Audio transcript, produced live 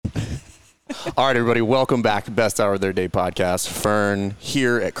All right, everybody, welcome back. Best Hour of Their Day podcast. Fern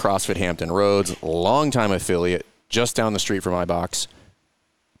here at CrossFit Hampton Roads, longtime affiliate, just down the street from my box.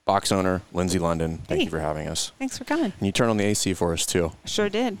 Box owner, Lindsay London. Thank you for having us. Thanks for coming. And you turned on the AC for us, too. I sure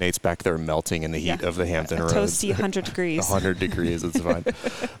did. Nate's back there melting in the heat of the Hampton Roads. Toasty 100 degrees. 100 degrees, it's fine.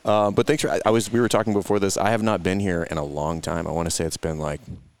 But thanks for, we were talking before this. I have not been here in a long time. I want to say it's been like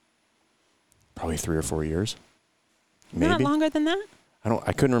probably 3 or 4 years. Maybe. Not longer than that?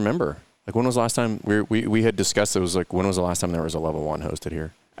 I couldn't remember. Like, when was the last time we had discussed, it was like, when was the last time there was a level 1 hosted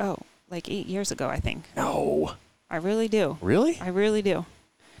here? Oh, like 8 years ago, I think. No. I really do. Really? I really do.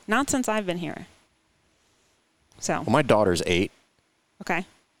 Not since I've been here. So. Well, my daughter's 8. Okay.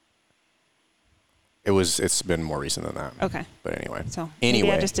 It's been more recent than that. Okay. But anyway.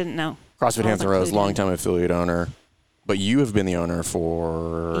 Maybe I just didn't know. CrossFit Hampton Roads, longtime affiliate owner. But you have been the owner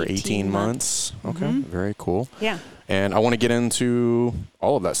for 18 months. Okay. Mm-hmm. Very cool. Yeah. And I want to get into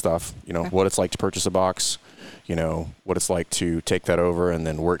all of that stuff, what it's like to purchase a box, what it's like to take that over and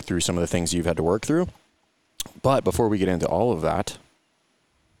then work through some of the things you've had to work through. But before we get into all of that,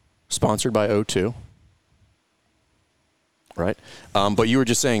 sponsored by O2, right? But you were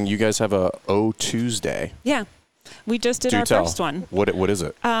just saying you guys have a O Tuesday. Yeah. We just did our first one. What is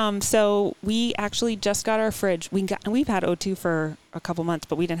it? So we actually just got our fridge. We've had O2 for a couple months,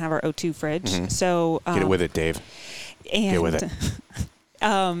 but we didn't have our O2 fridge. Mm-hmm. So get it with it, Dave. Get with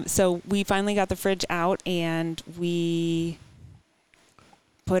it. So we finally got the fridge out and we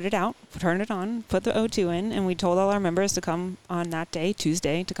put it out, turned it on, put the O2 in, and we told all our members to come on that day,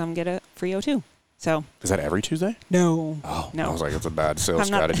 Tuesday, to come get a free O2. So is that every Tuesday? No. Oh, no. I was like, it's a bad sales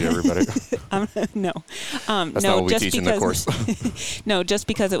strategy, everybody. No. That's not what we teach in the course. No, just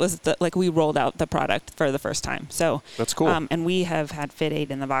because it was we rolled out the product for the first time. So that's cool. And we have had FitAid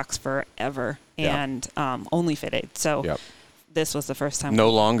in the box forever and only FitAid. So this was the first time.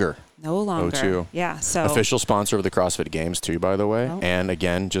 No longer. O2. Yeah. So official sponsor of the CrossFit Games too, by the way. Oh. And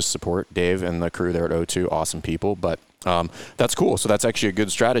again, just support Dave and the crew there at O2. Awesome people. But that's cool. So that's actually a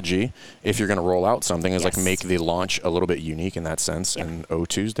good strategy if you're going to roll out something is make the launch a little bit unique in that sense. Yep. And O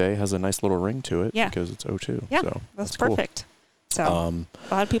Tuesday has a nice little ring to it because it's O2. Yeah, so that's perfect. Cool. So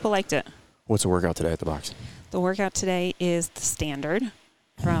a lot of people liked it. What's the workout today at the box? The workout today is the standard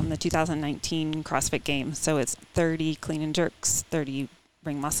from the 2019 CrossFit Games. So it's 30 clean and jerks, 30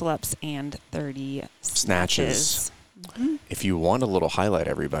 ring muscle ups, and 30 snatches. Mm-hmm. If you want a little highlight,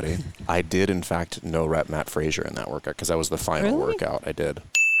 everybody, I did, in fact, no-rep Matt Frazier in that workout because that was the final workout I did.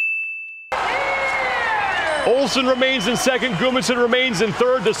 Olsen remains in second. Gudmundsson remains in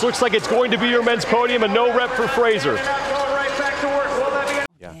third. This looks like it's going to be your men's podium, and no rep for Frazier.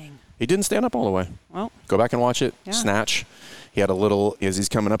 Yeah. He didn't stand up all the way. Well, go back and watch it. Yeah. Snatch. He had a little, as he's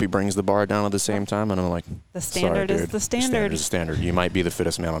coming up, he brings the bar down at the same time, and I'm like, the standard is the standard. The standard is the standard. You might be the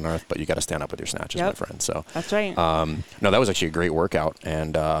fittest man on earth, but you got to stand up with your snatches, my friend. So that's right. No, that was actually a great workout,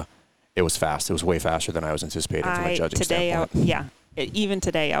 and it was fast. It was way faster than I was anticipating from a judging standpoint. Even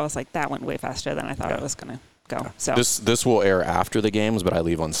today, I was like, that went way faster than I thought it was going to go. Yeah. So this will air after the games, but I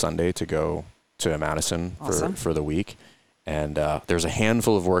leave on Sunday to go to Madison for the week. And there's a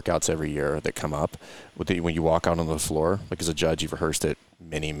handful of workouts every year that come up when you walk out on the floor. Like as a judge, you've rehearsed it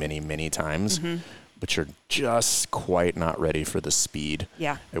many, many, many times, but you're just quite not ready for the speed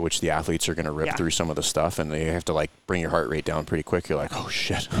at which the athletes are going to rip through some of the stuff. And they have to bring your heart rate down pretty quick. You're like, oh,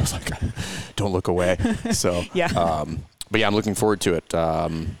 shit. I was like, don't look away. So, but yeah, I'm looking forward to it. I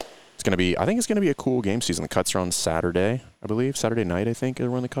think it's going to be a cool game season. The cuts are on Saturday, I believe. Saturday night, I think, is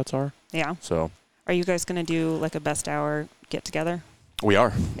when the cuts are. Yeah. So. Are you guys going to do a best hour get together? We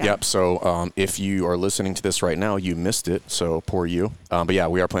are. Yeah. Yep. So if you are listening to this right now, you missed it. So poor you. But yeah,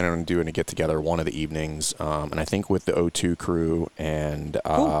 we are planning on doing a get together one of the evenings. And I think with the O2 crew and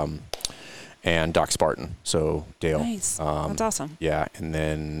Doc Spartan. So Dale. Nice. That's awesome. Yeah. And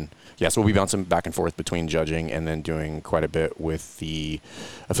then, so we'll be bouncing back and forth between judging and then doing quite a bit with the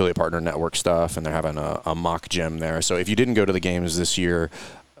affiliate partner network stuff. And they're having a mock gym there. So if you didn't go to the games this year,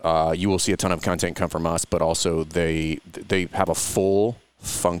 you will see a ton of content come from us, but also they have a full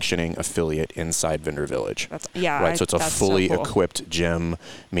functioning affiliate inside Vendor Village. Right. So it's a fully equipped gym,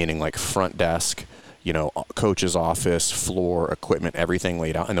 meaning front desk, coach's office, floor, equipment, everything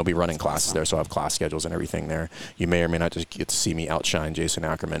laid out, and they'll be running classes there. So I'll have class schedules and everything there. You may or may not just get to see me outshine Jason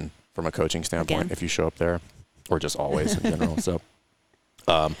Ackerman from a coaching standpoint if you show up there, or just always in general. So,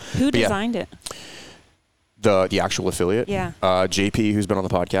 who designed it? The actual affiliate, yeah. JP, who's been on the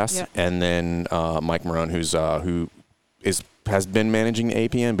podcast, and then Mike Marone, who is has been managing the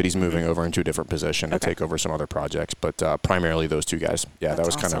APN, but he's moving over into a different position to take over some other projects. But primarily those two guys. Yeah, that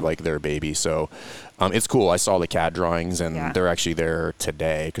was kind of like their baby. So it's cool. I saw the CAD drawings, and they're actually there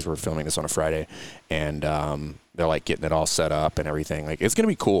today because we're filming this on a Friday. And they're like getting it all set up and everything. Like, it's going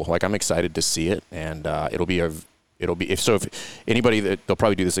to be cool. Like, I'm excited to see it. And if anybody, they'll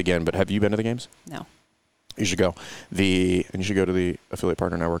probably do this again, but have you been to the games? No. You should go. And you should go to the Affiliate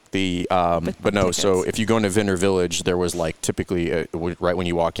Partner Network. But no. So if you go into Vendor Village, there was like typically right when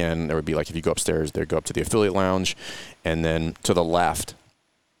you walk in, there would be like, if you go upstairs, they go up to the Affiliate Lounge, and then to the left,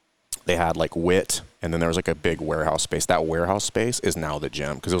 they had like WIT, and then there was like a big warehouse space. That warehouse space is now the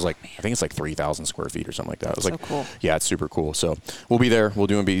gym because it was like, I think it's like 3,000 square feet or something like that. It was so like, cool. Yeah, it's super cool. So we'll be there. We'll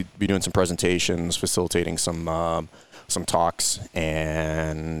be doing some presentations, facilitating some talks,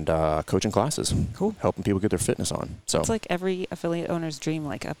 and coaching classes. Cool. Helping people get their fitness on. So it's like every affiliate owner's dream,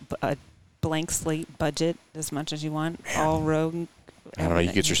 like a blank slate budget as much as you want, all rogue. I don't know.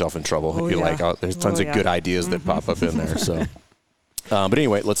 You get yourself in trouble. There's tons of good ideas that pop up in there. So, but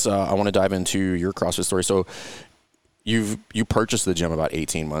anyway, let's. I want to dive into your CrossFit story. So, you purchased the gym about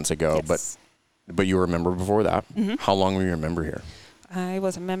 18 months ago, yes. but you were a member before that. Mm-hmm. How long were you a member here? I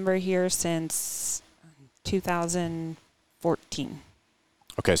was a member here since 2014.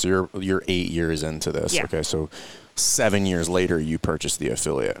 Okay, so you're 8 years into this. Yeah. Okay, so 7 years later, you purchased the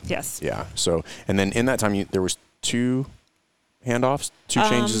affiliate. Yes. Yeah. So, and then in that time, there was two handoffs, two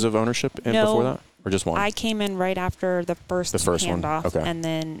changes of ownership before that, or just one? I came in right after the first handoff, one. Okay. And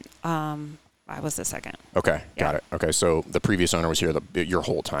then I was the second. Okay, got it. Okay, so the previous owner was here your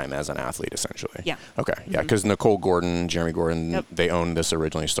whole time as an athlete, essentially. Yeah. Okay, yeah, because Nicole Gordon, Jeremy Gordon, they owned this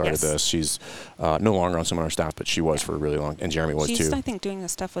originally, started this. She's no longer on some of our staff, but she was for a really long, and Jeremy was too. She's, I think, doing the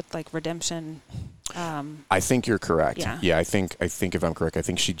stuff with like Redemption. I think you're correct. Yeah, I think if I'm correct, I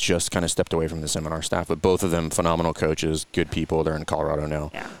think she just kind of stepped away from the seminar staff, but both of them phenomenal coaches, good people. They're in Colorado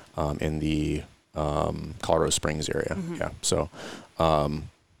now, in the Colorado Springs area. Mm-hmm. Yeah, so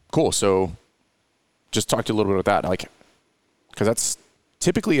cool. So just talk to you a little bit about that, like, because that's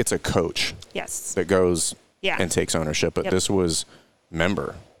typically it's a coach, that goes and takes ownership, but this was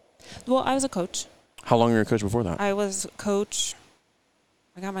member. Well, I was a coach. How long were you a coach before that? I was coach.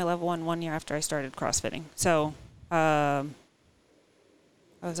 I got my level 1 year after I started CrossFitting. So I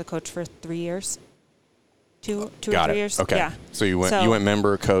was a coach for 3 years. Two or 3 years. Okay. Yeah. So you went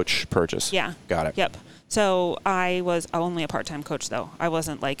member, coach, purchase. Yeah. Got it. Yep. So I was only a part-time coach though. I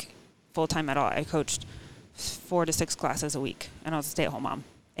wasn't like full-time at all. I coached 4 to 6 classes a week, and I was a stay-at-home mom.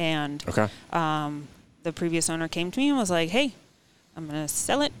 And the previous owner came to me and was like, "Hey, I'm going to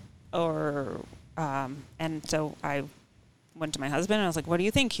sell it," and so I went to my husband and I was like, "What do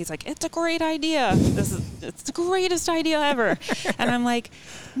you think?" He's like, "It's a great idea. It's the greatest idea ever." And I'm like,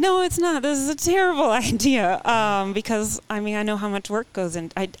 "No, it's not. This is a terrible idea." Because I mean, I know how much work goes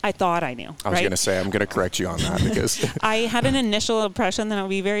in. I thought I knew. I was going to say, I'm going to correct you on that because I had an initial impression that it would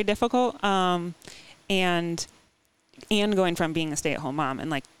be very difficult. And going from being a stay-at-home mom,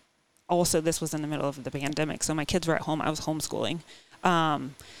 and like also this was in the middle of the pandemic, so my kids were at home. I was homeschooling.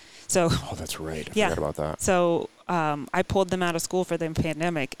 Oh, that's right. I forgot about that. So I pulled them out of school for the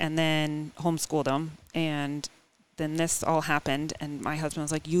pandemic and then homeschooled them. And then this all happened. And my husband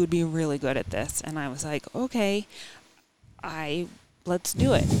was like, "You would be really good at this." And I was like, "Okay, let's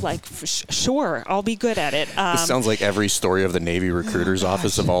do it. Like, sure, I'll be good at it." This sounds like every story of the Navy recruiter's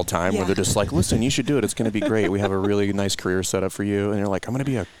office of all time where they're just like, "Listen, you should do it. It's going to be great. We have a really nice career set up for you." And you're like, "I'm going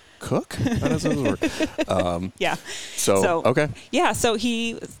to be a cook?" How does this work? So okay. Yeah. So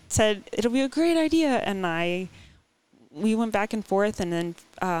he said it'll be a great idea, and we went back and forth, and then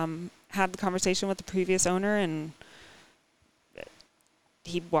had the conversation with the previous owner, and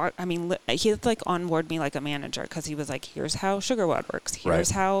he like onboard me like a manager, because he was like, "Here's how SugarWOD works.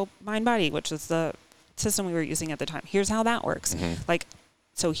 Here's how MindBody, which is the system we were using at the time. Here's how that works." Mm-hmm. Like,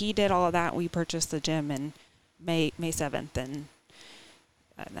 so he did all of that. We purchased the gym in May 7th, and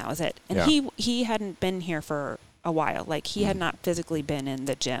that was it. And he hadn't been here for a while. Like, he had not physically been in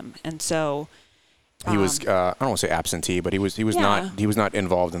the gym, and so he was I don't want to say absentee, but he was not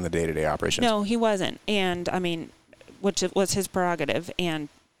involved in the day-to-day operations. No, he wasn't. And I mean, which was his prerogative. And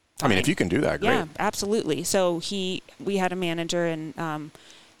I mean, if you can do that, great. Yeah, absolutely. So we had a manager, and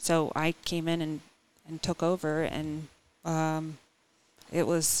so I came in and took over, and it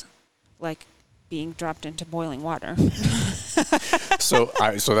was like being dropped into boiling water. So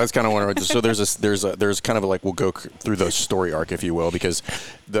that's kind of one. So there's kind of like, we'll go through the story arc, if you will, because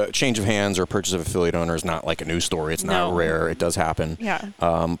the change of hands or purchase of affiliate owner is not like a news story. It's not rare. It does happen. Yeah.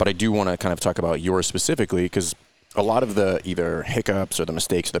 But I do want to kind of talk about yours specifically, because a lot of the either hiccups or the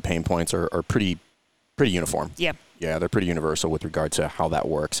mistakes or the pain points are pretty uniform. Yeah. Yeah, they're pretty universal with regard to how that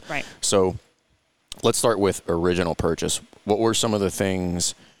works. Right. So let's start with original purchase. What were some of the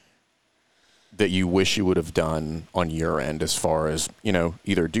things that you wish you would have done on your end as far as,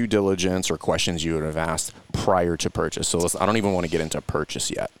 either due diligence or questions you would have asked prior to purchase? So I don't even want to get into purchase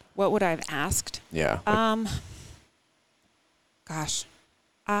yet. What would I have asked? Yeah. Gosh,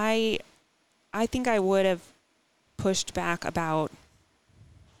 I think I would have pushed back about.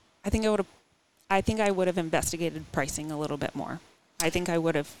 I think I would have investigated pricing a little bit more. I think I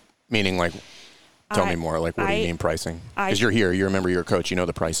would have. Meaning, like, tell me more. Like, what do you mean pricing? Because you're here. You remember you're a coach. You know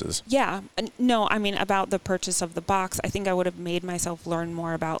the prices. Yeah. No, I mean, about the purchase of the box, I think I would have made myself learn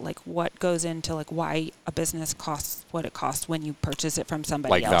more about, like, what goes into, like, why a business costs what it costs when you purchase it from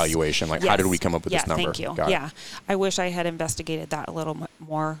somebody else. Like valuation. Like, how did we come up with this number? Thank you. Got it. I wish I had investigated that a little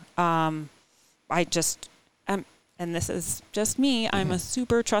more. I just... and this is just me. Mm-hmm. I'm a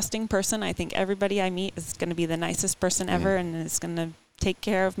super trusting person. I think everybody I meet is going to be the nicest person ever, and is going to take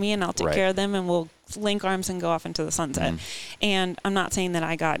care of me, and I'll take care of them, and we'll link arms and go off into the sunset. And I'm not saying that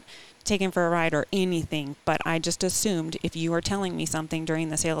I got taken for a ride or anything, but I just assumed if you were telling me something during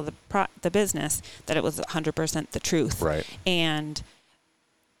the sale of the business that it was 100% the truth. Right. And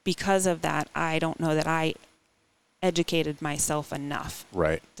because of that, I don't know that I educated myself enough.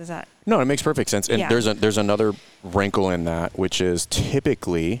 Right. Does that? No, it makes perfect sense. And there's another wrinkle in that, which is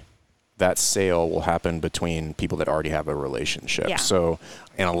typically that sale will happen between people that already have a relationship. Yeah. So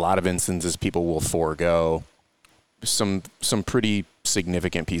in a lot of instances, people will forego some pretty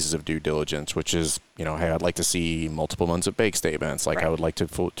significant pieces of due diligence, which is, hey, I'd like to see multiple months of bank statements. Like, I would like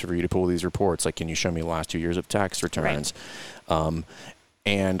for you to pull these reports. Like, can you show me the last 2 years of tax returns? Right.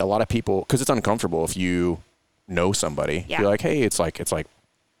 And a lot of people, because it's uncomfortable if you know somebody, you're like, hey, it's like,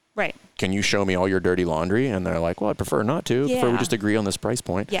 right. Can you show me all your dirty laundry? And they're like, well, I'd prefer not to. Yeah. Prefer we just agree on this price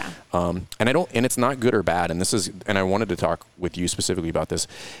point. Yeah. And it's not good or bad. And I wanted to talk with you specifically about this.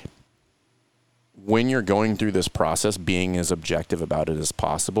 When you're going through this process, being as objective about it as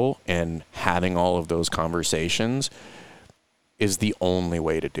possible and having all of those conversations is the only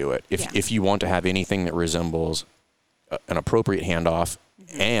way to do it. If you want to have anything that resembles an appropriate handoff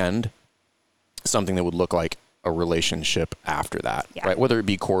and something that would look like a relationship after that, right? Whether it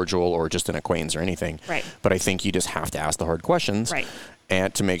be cordial or just an acquaintance or anything. Right. But I think you just have to ask the hard questions, right,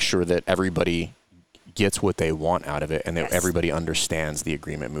 and to make sure that everybody gets what they want out of it and that everybody understands the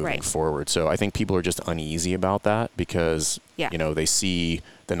agreement moving forward. So I think people are just uneasy about that because, they see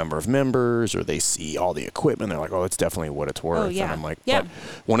the number of members or they see all the equipment. They're like, oh, it's definitely what it's worth. And I'm like, but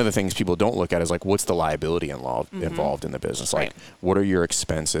one of the things people don't look at is like, what's the liability involved in the business? Like, what are your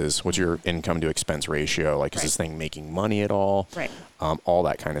expenses? What's your income to expense ratio? Like, is this thing making money at all? Right. All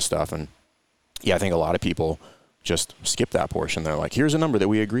that kind of stuff. And I think a lot of people just skip that portion. They're like, here's a number that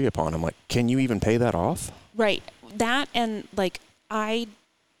we agree upon. I'm like, can you even pay that off? Right. That, and like, I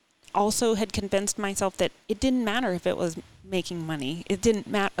also had convinced myself that it didn't matter if it was making money. It didn't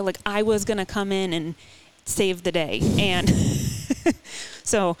matter. Like, I was going to come in and save the day. And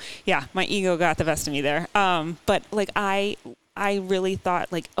so, my ego got the best of me there. But like, I really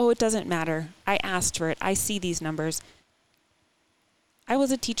thought like, oh, it doesn't matter. I asked for it. I see these numbers. I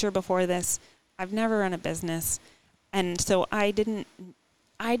was a teacher before this. I've never run a business. And so I did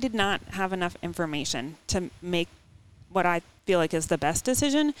not have enough information to make what I feel like is the best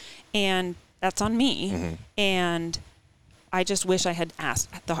decision. And that's on me. Mm-hmm. And I just wish I had asked.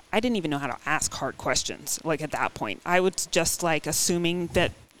 I didn't even know how to ask hard questions. Like, at that point, I was just like assuming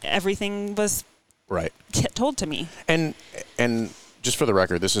that everything was told to me. And just for the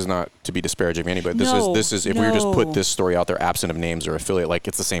record, this is not to be disparaging of anybody. This is if we were just put this story out there, absent of names or affiliate, like,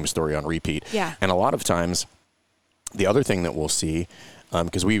 it's the same story on repeat. Yeah. And a lot of times, the other thing that we'll see,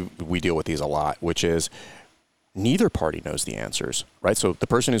 because we deal with these a lot, which is neither party knows the answers, right? So the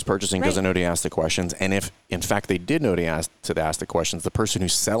person who's purchasing doesn't know to ask the questions, and if in fact they did know to ask the questions, the person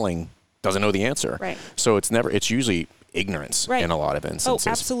who's selling doesn't know the answer. Right. So it's usually ignorance in a lot of instances. Oh,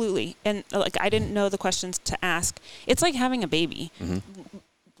 absolutely. And like, I didn't know the questions to ask. It's like having a baby. Mm-hmm.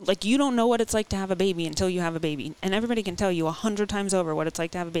 Like, you don't know what it's like to have a baby until you have a baby. And everybody can tell you 100 times over what it's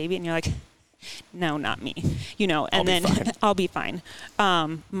like to have a baby. And you're like, no, not me, and then I'll be fine.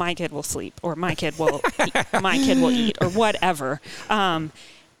 My kid will sleep, or my kid will eat, or whatever. And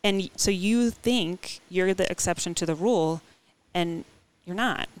so you think you're the exception to the rule, and you're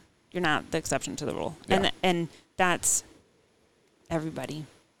not. You're not the exception to the rule. Yeah. And that's everybody.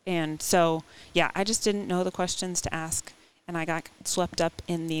 And so, I just didn't know the questions to ask. And I got swept up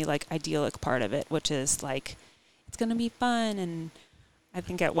in the like idyllic part of it, which is like, it's going to be fun. And I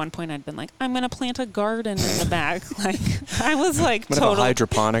think at one point I'd been like, I'm going to plant a garden in the back. Like, I was like, total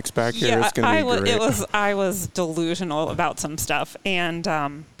hydroponics back here. Yeah, it's going to be great. I was delusional about some stuff.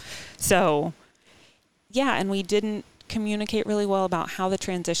 And so, yeah, and we didn't communicate really well about how the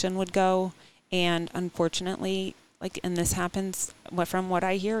transition would go. And unfortunately, like, and this happens from what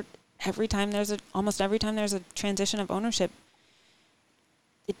I hear, almost every time there's a transition of ownership,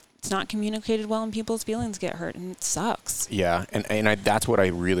 it's not communicated well and people's feelings get hurt, and it sucks. Yeah, and that's what I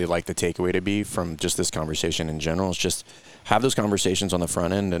really like the takeaway to be from just this conversation in general, is just have those conversations on the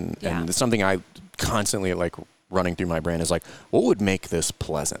front end. And it's something I constantly like running through my brain is like, what would make this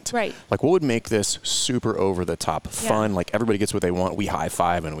pleasant? Right. Like, what would make this super over the top fun? Like, everybody gets what they want. We high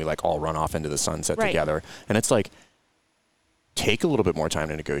five and we like all run off into the sunset together. And it's like, take a little bit more time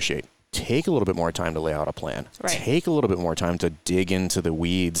to negotiate. Take a little bit more time to lay out a plan. Right. Take a little bit more time to dig into the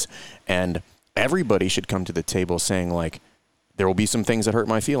weeds. And everybody should come to the table saying, like, there will be some things that hurt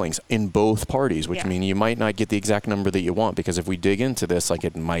my feelings in both parties, which mean you might not get the exact number that you want, because if we dig into this, like,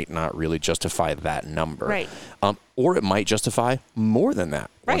 it might not really justify that number. Right. Or it might justify more than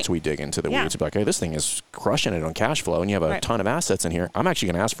that once we dig into the weeds. Be like, hey, this thing is crushing it on cash flow, and you have a ton of assets in here. I'm actually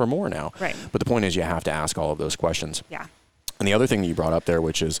going to ask for more now. Right. But the point is, you have to ask all of those questions. Yeah. And the other thing that you brought up there,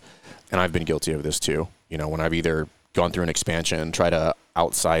 which is, and I've been guilty of this too, you know, when I've either gone through an expansion, try to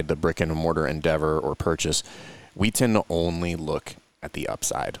outside the brick and mortar endeavor or purchase, we tend to only look at the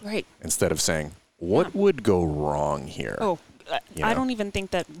upside. Right. Instead of saying, what would go wrong here? Oh, I don't even think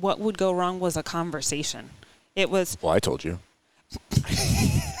that what would go wrong was a conversation. It was... Well, I told you.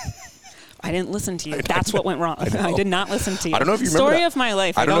 I didn't listen to you. That's what went wrong. I did not listen to you. I don't know if you remember Story that. of my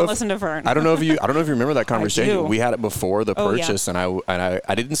life. I don't listen to Vern. I don't know if you remember that conversation. We had it before the purchase, yeah. and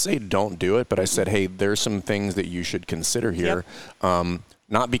I didn't say don't do it, but I said, hey, there's some things that you should consider here.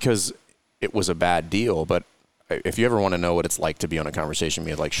 Not because it was a bad deal, but if you ever want to know what it's like to be on a conversation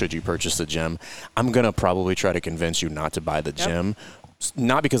with, like, should you purchase the gym? I'm going to probably try to convince you not to buy the gym.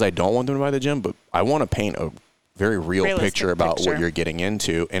 Not because I don't want them to buy the gym, but I want to paint a very real picture about what you're getting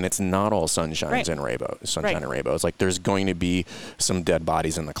into, and it's not all sunshine and rainbows. Like, there's going to be some dead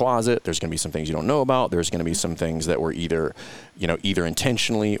bodies in the closet. There's going to be some things you don't know about. There's going to be some things that were either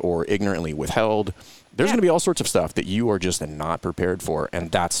intentionally or ignorantly withheld. There's going to be all sorts of stuff that you are just not prepared for,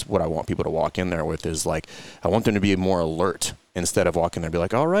 and that's what I want people to walk in there with, is like, I want them to be more alert instead of walking there and be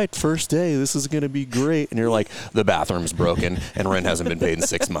like, all right, first day, this is going to be great. And you're like, the bathroom's broken and rent hasn't been paid in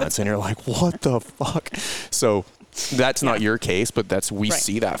 6 months. And you're like, what the fuck? So that's not your case, but we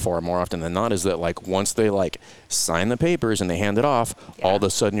see that far more often than not, is that, like, once they like sign the papers and they hand it off, all of a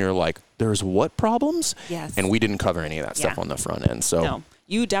sudden you're like, there's what problems? Yes. And we didn't cover any of that stuff on the front end. So no,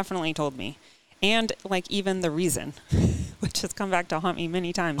 you definitely told me. And, like, even the reason, which has come back to haunt me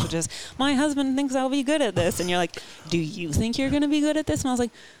many times, which is, my husband thinks I'll be good at this. And you're like, do you think you're going to be good at this? And I was like,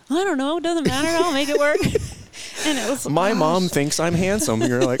 I don't know. It doesn't matter. I'll make it work. And it was, my mom thinks I'm handsome.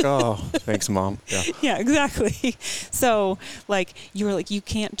 You're like, oh, thanks, Mom. Yeah. Yeah, exactly. So, like, you were like, you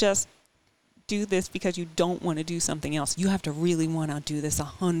can't just do this because you don't want to do something else. You have to really want to do this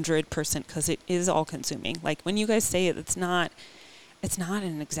 100% because it is all consuming. Like, when you guys say it, it's not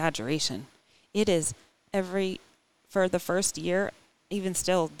an exaggeration. It is for the first year, even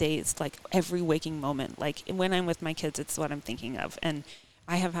still days, like, every waking moment. Like, when I'm with my kids, it's what I'm thinking of. And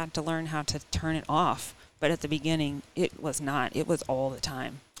I have had to learn how to turn it off. But at the beginning, it was not. It was all the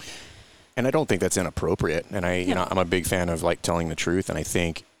time. And I don't think that's inappropriate. And I'm a big fan of, like, telling the truth. And I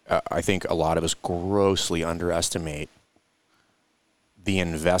think a lot of us grossly underestimate the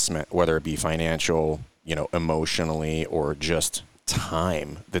investment, whether it be financial, emotionally, or just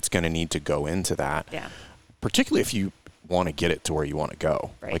time that's going to need to go into that. Yeah. Particularly if you want to get it to where you want to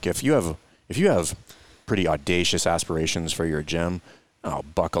go. Right. Like, if you have pretty audacious aspirations for your gym,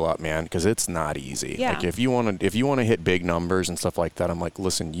 buckle up, man, because it's not easy. Yeah. Like, if you want to hit big numbers and stuff like that, I'm like,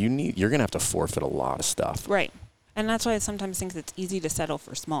 listen, you're going to have to forfeit a lot of stuff. Right. And that's why I sometimes think it's easy to settle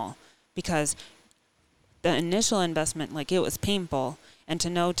for small, because the initial investment, like, it was painful. And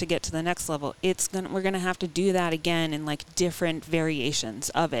to get to the next level, we're going to have to do that again in, like, different variations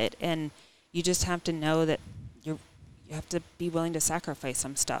of it. And you just have to know that you have to be willing to sacrifice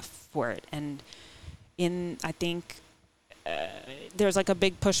some stuff for it. And I think there's, like, a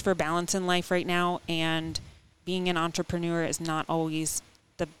big push for balance in life right now. And being an entrepreneur is not always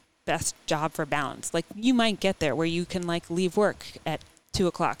the best job for balance. Like, you might get there where you can, like, leave work at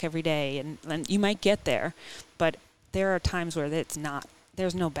 2:00 every day, and you might get there, but there are times where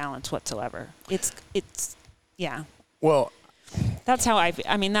there's no balance whatsoever. It's yeah. Well, that's how I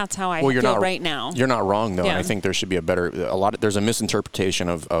feel right now. You're not wrong, though. Yeah. And I think there should be there's a misinterpretation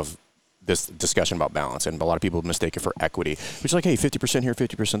of this discussion about balance, and a lot of people mistake it for equity, which is like, hey, 50% here,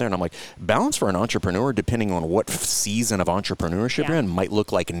 50% there. And I'm like, balance for an entrepreneur, depending on what season of entrepreneurship you're in, might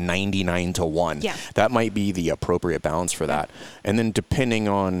look like 99-1. Yeah. That might be the appropriate balance for that. And then depending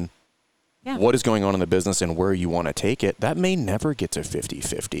on what is going on in the business and where you want to take it, that may never get to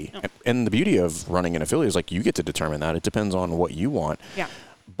 50-50. No. And the beauty of running an affiliate is like you get to determine that. It depends on what you want. Yeah.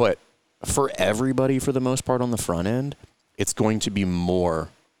 But for everybody, for the most part on the front end, it's going to be more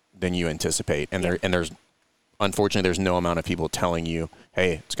than you anticipate. And there's unfortunately, there's no amount of people telling you,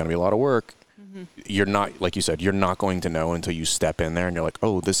 hey, it's going to be a lot of work. Mm-hmm. You're not, like you said, you're not going to know until you step in there and you're like,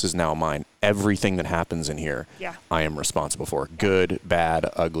 oh, this is now mine. Everything that happens in here, I am responsible for. Good, bad,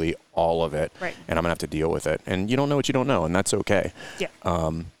 ugly, all of it. Right. And I'm going to have to deal with it. And you don't know what you don't know, and that's okay. Yeah.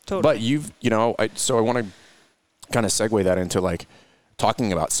 Totally. But so I want to kind of segue that into like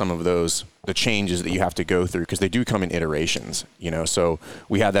talking about some of the changes that you have to go through, because they do come in iterations, So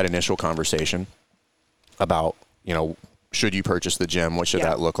we had that initial conversation about, should you purchase the gym? What should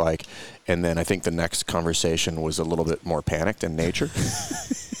that look like? And then I think the next conversation was a little bit more panicked in nature.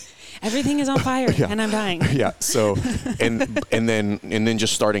 Everything is on fire and I'm dying. Yeah. So, and then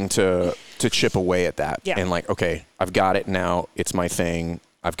just starting to chip away at that. Yeah. And like, okay, I've got it now. It's my thing.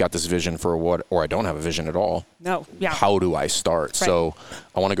 I've got this vision for what, or I don't have a vision at all. No. Yeah. How do I start? Right. So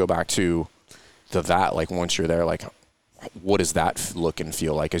I want to go back to that. Like once you're there, like, what does that look and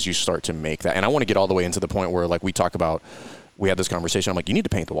feel like as you start to make that? And I want to get all the way into the point where like we had this conversation. I'm like, you need to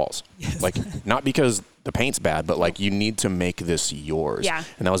paint the walls. Yes. Like not because the paint's bad, but like you need to make this yours. Yeah.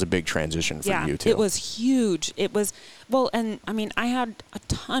 And that was a big transition for you too. It was huge. It was, and I mean, I had a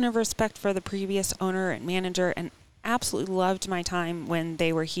ton of respect for the previous owner and manager and absolutely loved my time when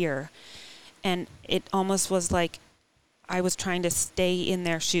they were here. And it almost was like I was trying to stay in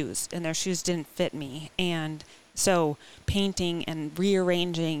their shoes and their shoes didn't fit me. And so painting and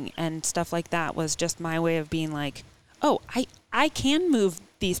rearranging and stuff like that was just my way of being like, oh, I can move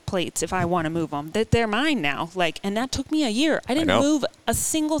these plates if I want to move them. That they're mine now. Like, and that took me a year. I didn't move a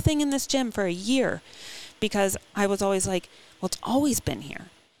single thing in this gym for a year because I was always like, well, it's always been here.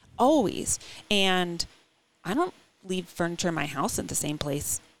 Always. And I don't leave furniture in my house at the same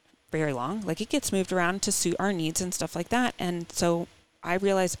place very long. Like it gets moved around to suit our needs and stuff like that. And so I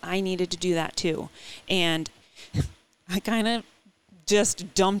realized I needed to do that too. And I kind of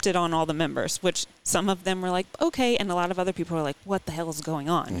just dumped it on all the members, which some of them were like, okay. And a lot of other people were like, what the hell is going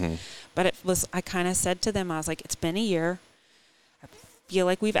on? Mm-hmm. But I kind of said to them, I was like, it's been a year. I feel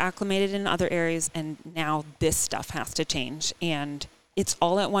like we've acclimated in other areas and now this stuff has to change. And it's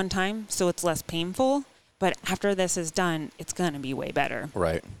all at one time, so it's less painful. But after this is done, it's going to be way better.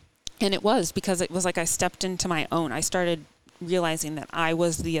 Right. And it was, because it was like I stepped into my own. I started realizing that I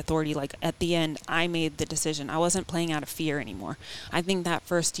was the authority. Like at the end, I made the decision. I wasn't playing out of fear anymore. I think that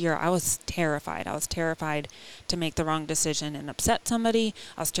first year I was terrified. I was terrified to make the wrong decision and upset somebody.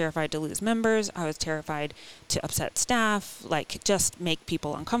 I was terrified to lose members. I was terrified to upset staff, like just make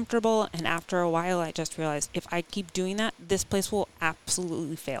people uncomfortable. And after a while, I just realized if I keep doing that, this place will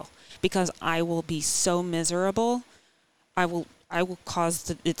absolutely fail because I will be so miserable. I will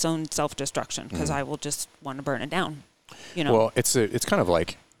cause its own self-destruction because I will just want to burn it down. Well, it's kind of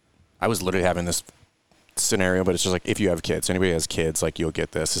like, I was literally having this scenario, but it's just like, if you have kids, anybody has kids, like you'll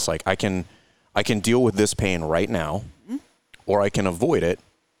get this. It's like, I can deal with this pain right now, or I can avoid it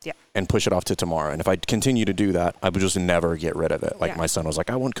and push it off to tomorrow. And if I continue to do that, I would just never get rid of it. Like my son was like,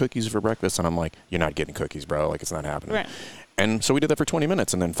 I want cookies for breakfast. And I'm like, you're not getting cookies, bro. Like it's not happening. Right. And so we did that for 20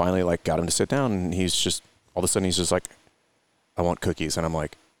 minutes and then finally like got him to sit down and he's just, all of a sudden he's just like, I want cookies. And I'm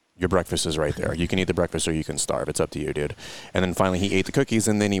like, your breakfast is right there. You can eat the breakfast or you can starve. It's up to you, dude. And then finally he ate the cookies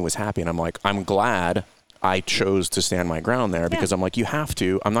and then he was happy. And I'm like, I'm glad I chose to stand my ground there because I'm like, you have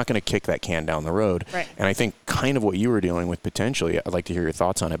to. I'm not going to kick that can down the road. Right. And I think kind of what you were dealing with potentially, I'd like to hear your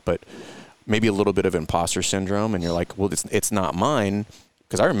thoughts on it, but maybe a little bit of imposter syndrome. And you're like, well, it's not mine.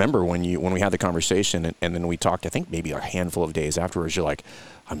 Because I remember when we had the conversation and then we talked, I think maybe a handful of days afterwards, you're like,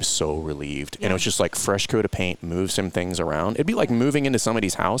 I'm so relieved. Yeah. And it was just like fresh coat of paint, move some things around. It'd be like moving into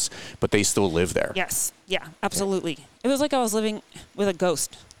somebody's house, but they still live there. Yes. Yeah, absolutely. It was like I was living with a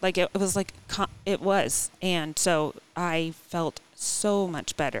ghost. Like it was like, it was. And so I felt so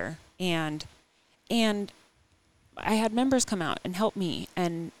much better. And I had members come out and help me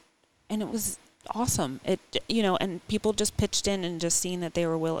and it was awesome. And people just pitched in and just seeing that they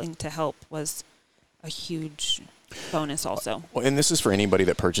were willing to help was a huge bonus also. Well, and this is for anybody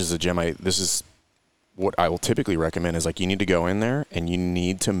that purchases a gym. This is what I will typically recommend is like, you need to go in there and you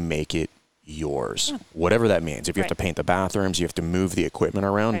need to make it yours, whatever that means. If you have to paint the bathrooms, you have to move the equipment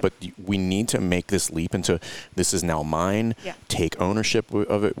around, but we need to make this leap into this is now mine, take ownership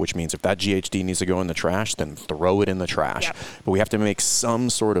of it, which means if that GHD needs to go in the trash, then throw it in the trash. But we have to make some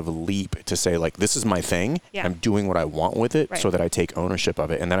sort of leap to say, like, this is my thing. I'm doing what I want with it so that I take ownership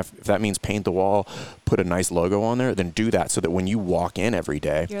of it. And then if that means paint the wall, put a nice logo on there, then do that so that when you walk in every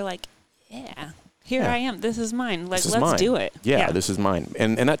day, you're like, here I am. This is mine. Like, let's do it. Yeah, this is mine.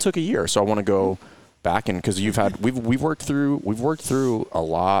 And that took a year. So I want to go back and because we've worked through a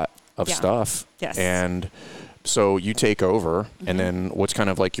lot of stuff. Yes. And so you take over, and then what's kind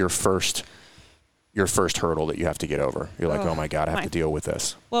of like your first hurdle that you have to get over? You're like, oh my God, I have to deal with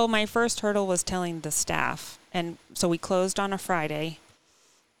this. Well, my first hurdle was telling the staff. And so we closed on a Friday,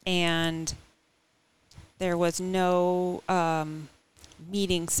 and there was no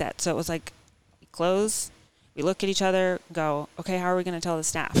meeting set. So it was like, close, we look at each other, go, okay, how are we going to tell the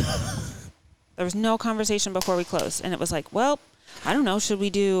staff? There was no conversation before we closed. And it was like, well, I don't know, should we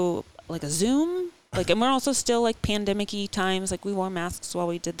do like a Zoom? Like, and we're also still like pandemic-y times. Like, we wore masks while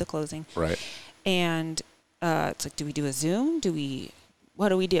we did the closing. Right. And it's like, do we do a Zoom? What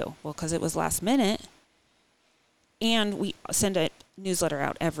do we do? Well, because it was last minute. And we send a newsletter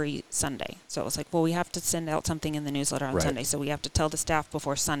out every Sunday. So it was like, well, we have to send out something in the newsletter on Sunday. So we have to tell the staff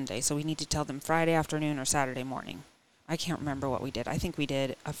before Sunday. So we need to tell them Friday afternoon or Saturday morning. I can't remember what we did. I think we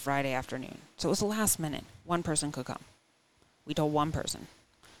did a Friday afternoon. So it was the last minute. One person could come. We told one person.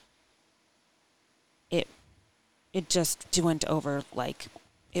 It just went over like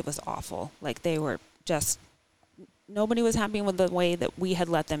it was awful. Like, they were just, nobody was happy with the way that we had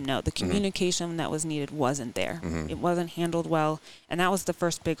let them know. The communication that was needed wasn't there. It wasn't handled well. And that was the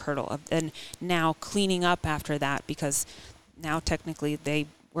first big hurdle. And now cleaning up after that, because now technically they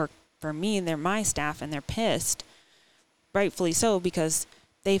work for me and they're my staff, and they're pissed, rightfully so, because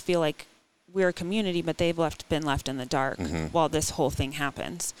they feel like we're a community, but they've been left in the dark while this whole thing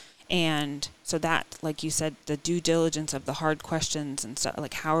happens. And so that, like you said, the due diligence of the hard questions and stuff,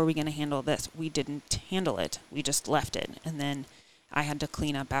 like, how are we going to handle this? We didn't handle it. We just left it. And then I had to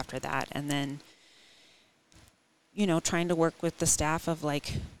clean up after that. And then, trying to work with the staff of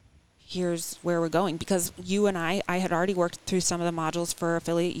like, here's where we're going. Because you and I had already worked through some of the modules for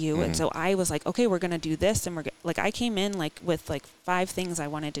Affiliate U. And so I was like, okay, we're going to do this. And I came in like with like 5 things I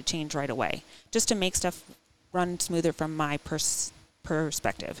wanted to change right away, just to make stuff run smoother from my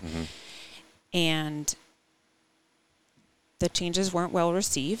perspective. And the changes weren't well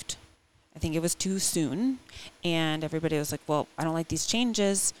received. I think it was too soon, and everybody was like, well, I don't like these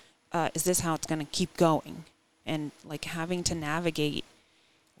changes. Is this how it's going to keep going? And like, having to navigate,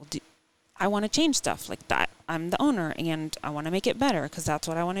 I want to change stuff like that. I'm the owner and I want to make it better because that's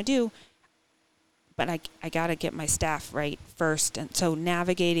what I want to do. But I got to get my staff right first. And so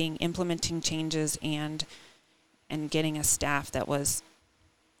navigating, implementing changes and getting a staff that was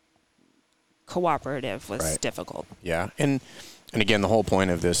cooperative was difficult. Yeah. And again, the whole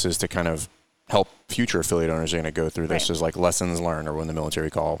point of this is to kind of help future affiliate owners are going to go through this is like lessons learned, or when the military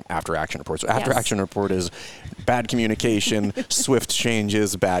call after action reports. So after action report is bad communication, swift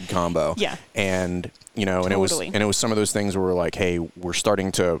changes, bad combo. Yeah. And, and it was some of those things where we're like, hey, we're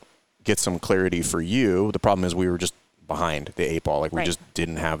starting to get some clarity for you. The problem is we were just behind the 8 ball. Like, we just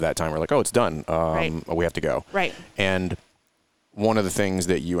didn't have that time. We're like, oh, it's done. We have to go. Right. And one of the things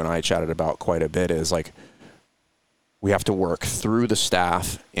that you and I chatted about quite a bit is like, we have to work through the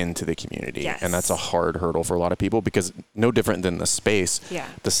staff into the community. Yes. And that's a hard hurdle for a lot of people, because no different than the space,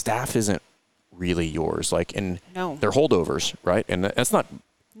 the staff isn't really yours. Like, and they're holdovers, right? And that's not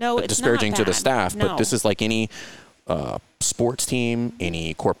disparaging to the staff, but this is like any sports team,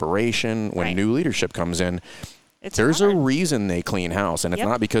 any corporation, when new leadership comes in, there's a reason they clean house. And it's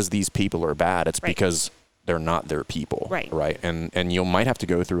not because these people are bad. It's because they're not their people. Right. And you might have to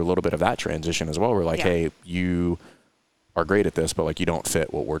go through a little bit of that transition as well. We're like, hey, you are great at this, but like, you don't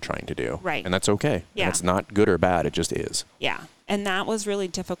fit what we're trying to do. Right. And that's okay. Yeah. And it's not good or bad. It just is. Yeah. And that was really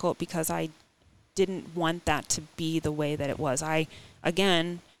difficult because I didn't want that to be the way that it was.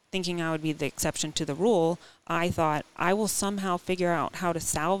 Again, thinking I would be the exception to the rule, I thought I will somehow figure out how to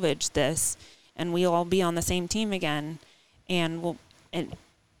salvage this and we'll all be on the same team again. And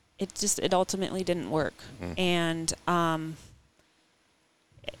it ultimately didn't work. And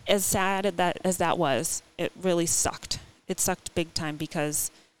as sad as that was, it really sucked. It sucked big time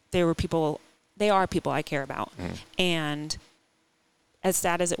because they are people I care about. And as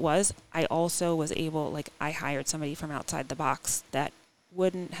sad as it was, I also was able, I hired somebody from outside the box that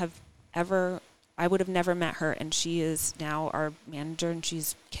wouldn't have ever, I would have never met her, and she is now our manager, and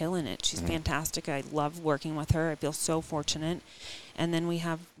she's killing it. She's fantastic. I love working with her. I feel so fortunate. And then we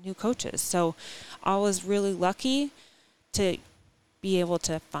have new coaches. So I was really lucky to be able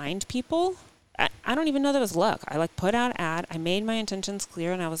to find people. I don't even know that was luck. I put out an ad. I made my intentions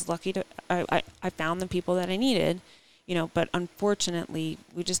clear, and I was lucky to. I found the people that I needed, But unfortunately,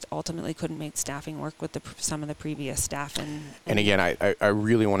 we just ultimately couldn't make staffing work with some of the previous staff. And again, I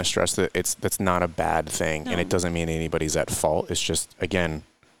really want to stress that that's not a bad thing, and it doesn't mean anybody's at fault. It's just, again,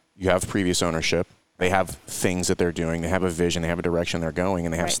 you have previous ownership. They have things that they're doing. They have a vision. They have a direction they're going,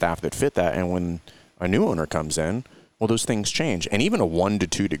 and they have staff that fit that. And when a new owner comes in, well, those things change. And even a 1 to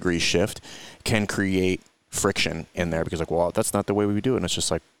 2 degree shift can create friction in there because, well, that's not the way we do it. And it's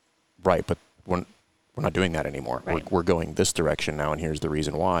just right, but we're not doing that anymore. Right. We're going this direction now, and here's the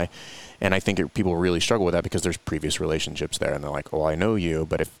reason why. And I think people really struggle with that because there's previous relationships there, and they're like, well, I know you,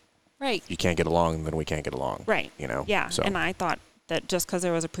 but if you can't get along, then we can't get along. Right. Yeah, so. And I thought that just because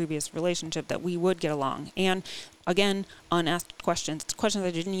there was a previous relationship that we would get along. And, again, unasked questions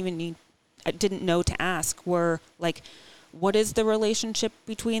I didn't know to ask were what is the relationship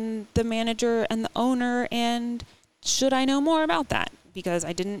between the manager and the owner, and should I know more about that? Because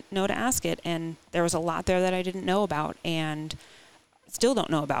I didn't know to ask it, and there was a lot there that I didn't know about and still don't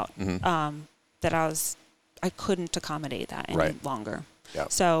know about, that I couldn't accommodate that any longer.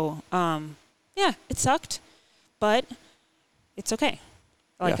 Yep. So, it sucked, but it's okay.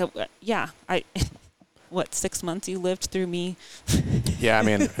 6 months you lived through me? Yeah, I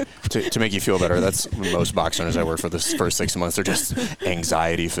mean, to make you feel better, that's most box owners I work for this first 6 months. They're just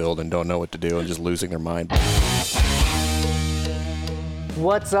anxiety-filled and don't know what to do and just losing their mind.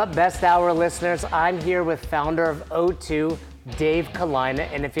 What's up, Best Hour listeners? I'm here with founder of O2, Dave Kalina.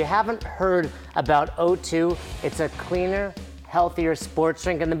 And if you haven't heard about O2, it's a cleaner, healthier sports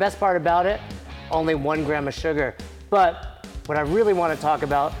drink. And the best part about it, only 1 gram of sugar. But what I really want to talk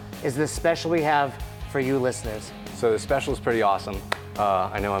about is the special we have for you listeners. So the special is pretty awesome.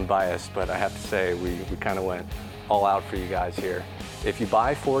 I know I'm biased, but I have to say we kind of went all out for you guys here. If you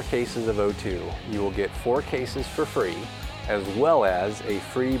buy 4 cases of O2, you will get 4 cases for free, as well as a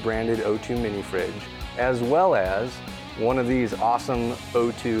free branded O2 mini fridge, as well as one of these awesome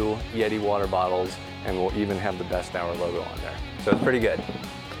O2 Yeti water bottles, and we'll even have the Best Hour logo on there. So it's pretty good.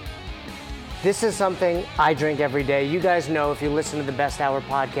 This is something I drink every day. You guys know if you listen to the Best Hour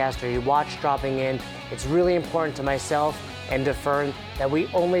podcast or you watch Dropping In, it's really important to myself and to Fern that we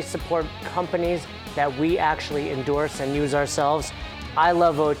only support companies that we actually endorse and use ourselves. I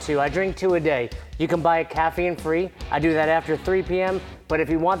love O2. I drink 2 a day. You can buy it caffeine-free. I do that after 3 p.m. But if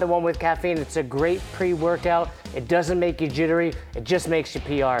you want the one with caffeine, it's a great pre-workout. It doesn't make you jittery. It just makes you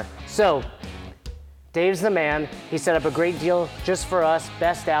PR. So, Dave's the man. He set up a great deal just for us,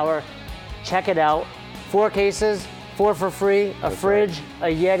 Best Hour. Check it out. 4 cases, 4 for free, a fridge,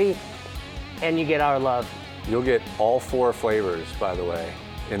 a Yeti, and you get our love. You'll get all 4 flavors, by the way,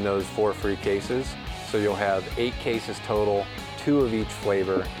 in those 4 free cases. So you'll have 8 cases total, 2 of each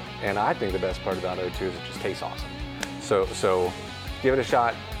flavor. And I think the best part about O2 is it just tastes awesome. So give it a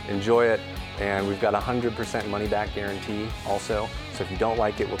shot, enjoy it, and we've got a 100% money back guarantee also. So if you don't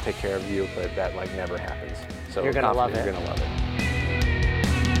like it, we'll take care of you, but that never happens. So you're gonna love it. You're gonna love it.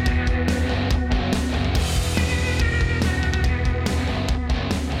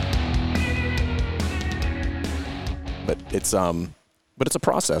 But it's a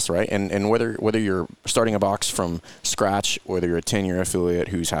process, right? And whether you're starting a box from scratch, whether you're a 10-year affiliate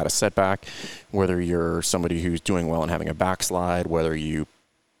who's had a setback, whether you're somebody who's doing well and having a backslide, whether you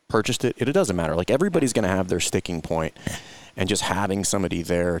purchased it doesn't matter. Everybody's going to have their sticking point, and just having somebody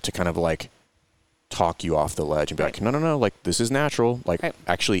there to kind of talk you off the ledge and be no, this is natural.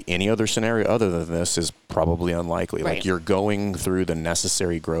 Actually, any other scenario other than this is probably unlikely. Right. You're going through the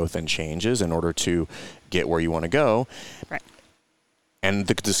necessary growth and changes in order to get where you want to go. Right. And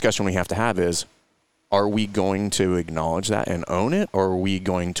the discussion we have to have is, are we going to acknowledge that and own it, or are we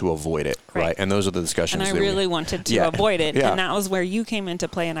going to avoid it? Right. And those are the discussions. And I really wanted to avoid it. Yeah. And that was where you came into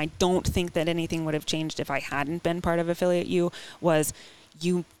play. And I don't think that anything would have changed if I hadn't been part of Affiliate U. Was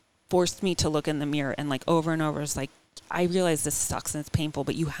you forced me to look in the mirror and over and over. It's I realize this sucks and it's painful,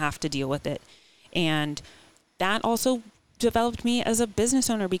 but you have to deal with it. And that also developed me as a business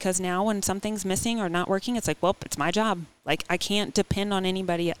owner, because now when something's missing or not working, it's well, it's my job. I can't depend on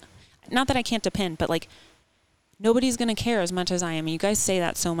anybody. Not that I can't depend, but nobody's going to care as much as I am. And you guys say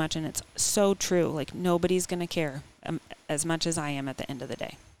that so much, and it's so true. Nobody's going to care as much as I am at the end of the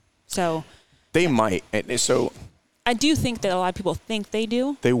day. So they might. So I do think that a lot of people think they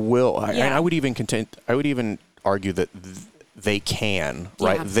do. They will. And I would even argue that they can,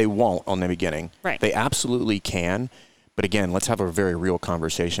 right? Yeah. They won't on the beginning. Right. They absolutely can. But again, let's have a very real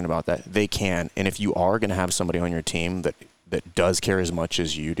conversation about that. They can. And if you are going to have somebody on your team that does care as much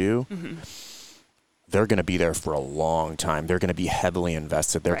as you do, they're going to be there for a long time. They're going to be heavily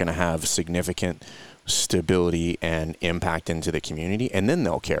invested. They're going to have significant stability and impact into the community, and then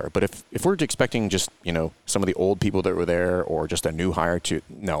they'll care. But if we're expecting just, some of the old people that were there or just a new hire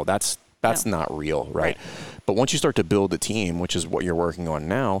that's not real, right? But once you start to build a team, which is what you're working on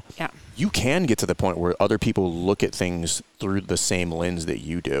now, you can get to the point where other people look at things through the same lens that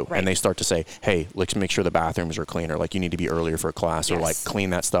you do. And they start to say, hey, let's make sure the bathrooms are cleaner. Like, you need to be earlier for class, or like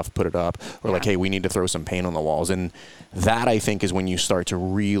clean that stuff, put it up, or like, hey, we need to throw some paint on the walls. And that, I think, is when you start to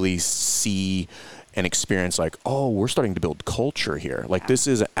really see and experience like, oh, we're starting to build culture here. Like, this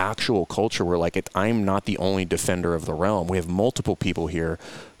is an actual culture where like I'm not the only defender of the realm. We have multiple people here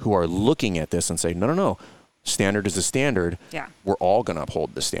who are looking at this and say, no. Standard is the standard. Yeah. We're all going to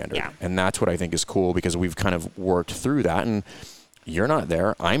uphold the standard. Yeah. And that's what I think is cool, because we've kind of worked through that. And you're not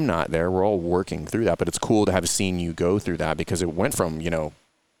there. I'm not there. We're all working through that. But it's cool to have seen you go through that, because it went from,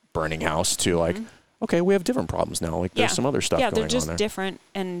 burning house to like, okay, we have different problems now. Like, there's some other stuff going on there. Yeah, they're just different.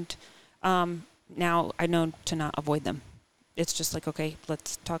 And now I know to not avoid them. It's just like, okay,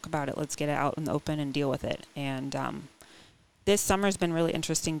 let's talk about it. Let's get it out in the open and deal with it. And this summer's been really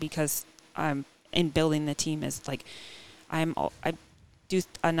interesting, because in building the team is like, I do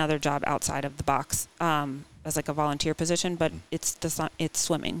another job outside of the box as like a volunteer position, but it's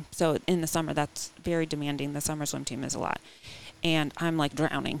swimming. So in the summer, that's very demanding. The summer swim team is a lot. And I'm like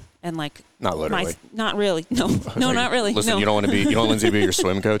drowning, and like not literally, not really, no, not really. Listen, no. you don't want Lindsay to be your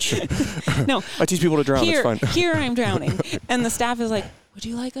swim coach. No, I teach people to drown. Here, it's fine. Here I'm drowning, and the staff is like, "Would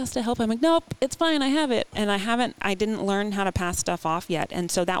you like us to help?" I'm like, "Nope, it's fine. I have it." And I didn't learn how to pass stuff off yet,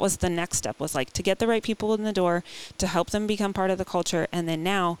 and so that was the next step, was like to get the right people in the door, to help them become part of the culture, and then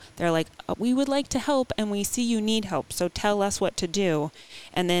now they're like, "We would like to help, and we see you need help, so tell us what to do,"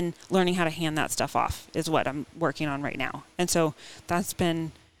 and then learning how to hand that stuff off is what I'm working on right now, and so that's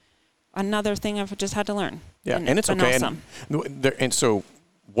been another thing I've just had to learn. Yeah, and it's okay. Awesome. And so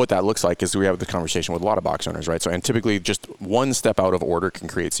what that looks like is we have the conversation with a lot of box owners, right? So, and typically just one step out of order can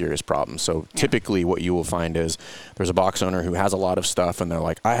create serious problems. So typically what you will find is there's a box owner who has a lot of stuff, and they're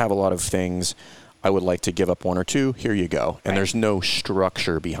like, I have a lot of things. I would like to give up one or two. Here you go. And there's no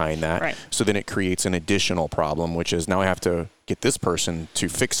structure behind that. Right. So then it creates an additional problem, which is now I have to get this person to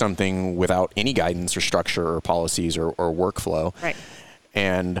fix something without any guidance or structure or policies or workflow. Right.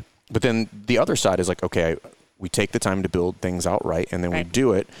 But then the other side is like, okay, we take the time to build things out right, and then we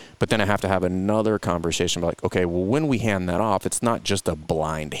do it. But then I have to have another conversation about like, okay, well, when we hand that off, it's not just a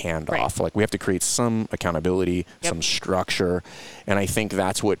blind handoff. Right. Like, we have to create some accountability, some structure. And I think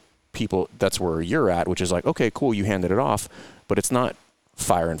that's where you're at, which is like, okay, cool, you handed it off, but it's not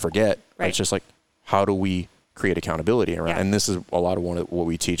fire and forget. Right. It's just like, how do we create accountability around? And this is a lot of what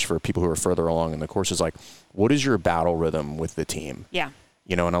we teach for people who are further along in the course, is like, what is your battle rhythm with the team? Yeah.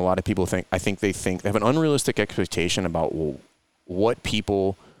 And a lot of people they have an unrealistic expectation about what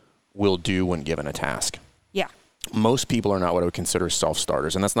people will do when given a task. Yeah. Most people are not what I would consider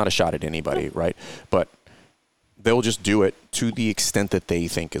self-starters, and that's not a shot at anybody, right? But they'll just do it to the extent that they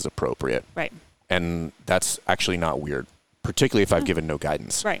think is appropriate. Right. And that's actually not weird, particularly if I've given no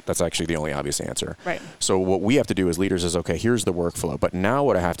guidance. Right. That's actually the only obvious answer. Right. So what we have to do as leaders is, okay, here's the workflow. But now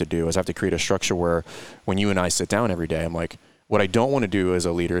what I have to do is I have to create a structure where when you and I sit down every day, I'm like, what I don't want to do as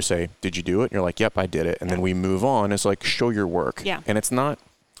a leader is say, did you do it? And you're like, yep, I did it. And then we move on. It's like, show your work. Yeah. And it's not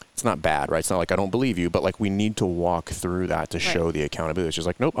bad, right? It's not like I don't believe you, but like we need to walk through that to show the accountability. It's just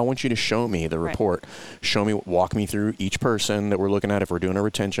like, nope, I want you to show me the report. Walk me through each person that we're looking at if we're doing a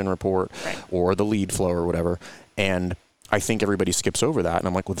retention report or the lead flow or whatever. And I think everybody skips over that. And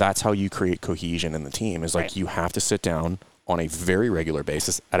I'm like, well, that's how you create cohesion in the team, is like you have to sit down on a very regular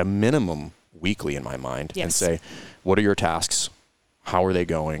basis, at a minimum weekly in my mind, and say, what are your tasks? How are they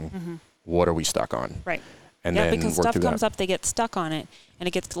going? Mm-hmm. What are we stuck on? Right. And then because work stuff through comes that. up, they get stuck on it, and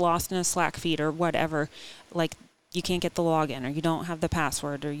it gets lost in a Slack feed or whatever. Like, you can't get the login, or you don't have the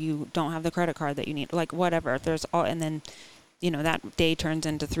password, or you don't have the credit card that you need, like whatever. And then, that day turns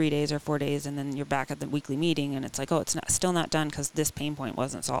into 3 days or 4 days, and then you're back at the weekly meeting, and it's like, oh, it's still not done because this pain point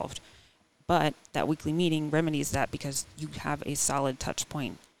wasn't solved. But that weekly meeting remedies that, because you have a solid touch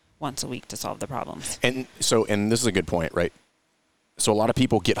point once a week to solve the problems. And this is a good point, right? So a lot of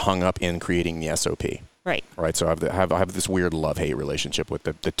people get hung up in creating the SOP. Right. Right. So I have this weird love-hate relationship with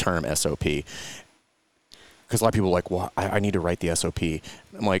the term SOP. Because a lot of people are like, well, I need to write the SOP.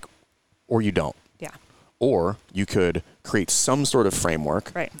 I'm like, or you don't. Yeah. Or you could create some sort of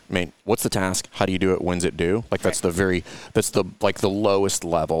framework. Right. I mean, what's the task? How do you do it? When's it due? Like that's the lowest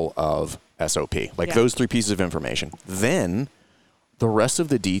level of SOP. Like those 3 pieces of information. Then the rest of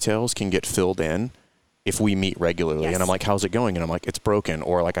the details can get filled in if we meet regularly. Yes. And I'm like, how's it going? And I'm like, it's broken,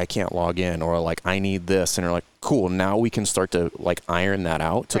 or like I can't log in, or like I need this. And they're like, cool. Now we can start to like iron that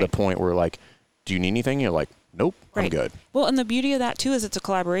out to the point where like, do you need anything? You're like, nope, I'm good. Well, and the beauty of that too is it's a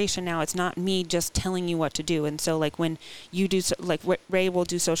collaboration now. It's not me just telling you what to do. And so like when you do, like Ray will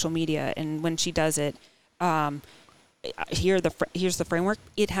do social media, and when she does it, here's the framework.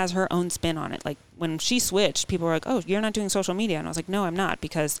 It has her own spin on it. Like when she switched, people were like, oh, you're not doing social media. And I was like, no, I'm not,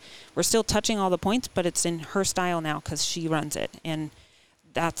 because we're still touching all the points, but it's in her style now because she runs it. And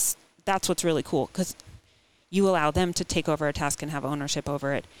that's what's really cool, because you allow them to take over a task and have ownership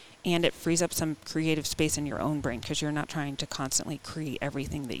over it. And it frees up some creative space in your own brain, because you're not trying to constantly create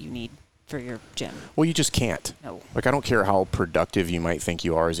everything that you need for your gym. Well, you just can't. No. Like, I don't care how productive you might think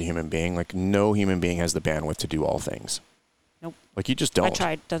you are as a human being. Like, no human being has the bandwidth to do all things. Nope. Like, you just don't. I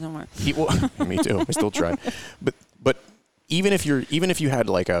tried. Doesn't work. Me too. I still tried. But even if you had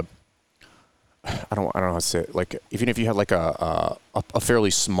like a, I don't know how to say it. Like, even if you had like a fairly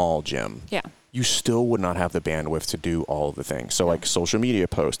small gym. Yeah. You still would not have the bandwidth to do all of the things. So like social media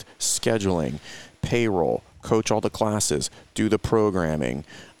post, scheduling, payroll, coach all the classes, do the programming,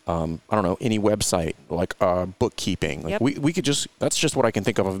 I don't know, any website, like bookkeeping. Like we could just, that's just what I can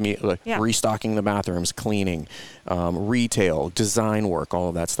think of me, like restocking the bathrooms, cleaning, retail, design work, all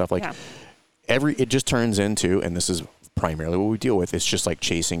of that stuff. Like it just turns into, and this is primarily what we deal with, it's just like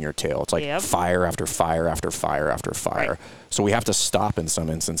chasing your tail. It's like fire after fire after fire after fire. Right. So we have to stop in some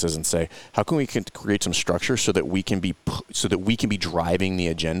instances and say, how can we create some structure so that we can be driving the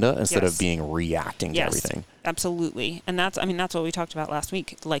agenda instead of being reacting to everything. Absolutely. And that's what we talked about last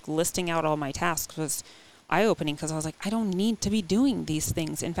week. Like listing out all my tasks was eye-opening, because I was like, I don't need to be doing these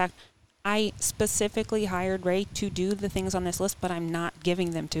things. In fact, I specifically hired Ray to do the things on this list, but I'm not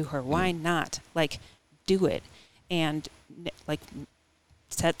giving them to her. Why not? Like, do it. And like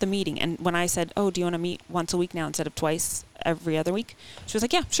set the meeting. And when I said, oh, do you want to meet once a week now instead of twice every other week? She was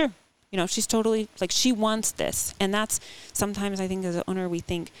like, yeah, sure. You know, she's totally like, she wants this. And that's sometimes I think as an owner, we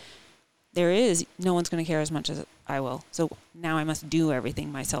think no one's going to care as much as I will. So now I must do everything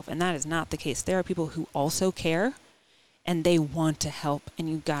myself. And that is not the case. There are people who also care and they want to help, and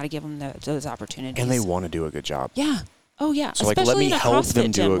you got to give them those opportunities. And they want to do a good job. Yeah. Oh yeah, so especially like, let me in a help CrossFit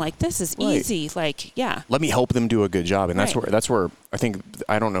them gym. Like this is easy. Like let me help them do a good job, and that's where I think,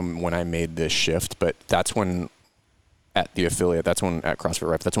 I don't know when I made this shift, but that's when at the affiliate, that's when at CrossFit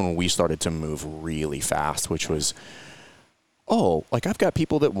Rep, that's when we started to move really fast, which was, like I've got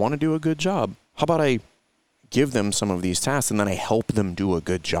people that want to do a good job. How about I give them some of these tasks and then I help them do a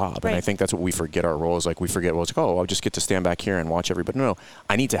good job? Right. And I think that's what we forget our role is. Like we forget, well, it's like, I'll just get to stand back here and watch everybody. No,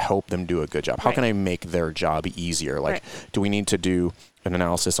 I need to help them do a good job. How can I make their job easier? Like, do we need to do an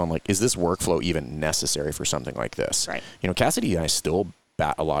analysis on like, is this workflow even necessary for something like this? Right. You know, Cassidy and I still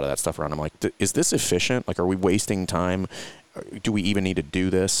bat a lot of that stuff around. I'm like, is this efficient? Like, are we wasting time? Do we even need to do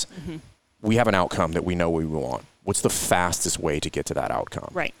this? Mm-hmm. We have an outcome that we know we want. What's the fastest way to get to that outcome?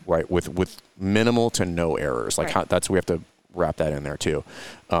 Right. With minimal to no errors. Like we have to wrap that in there too.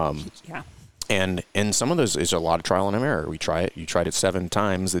 And some of those is a lot of trial and error. We try it. You tried it 7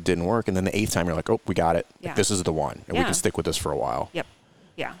 times. It didn't work. And then the 8th time you're like, oh, we got it. Yeah. Like, this is the one. And we can stick with this for a while. Yep.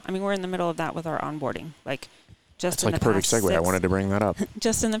 Yeah. I mean, we're in the middle of that with our onboarding. Like just in the perfect segue. I wanted to bring that up.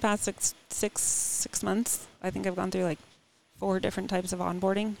 Just in the past six months, I think I've gone through like 4 different types of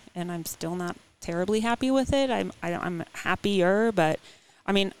onboarding, and I'm still not terribly happy with it. I'm happier, but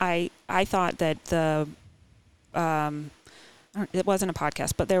I mean, I thought that it wasn't a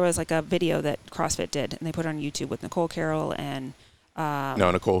podcast, but there was like a video that CrossFit did, and they put it on YouTube with Nicole Carroll and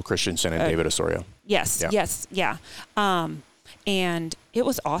Nicole Christensen and David Osorio. Yes. And it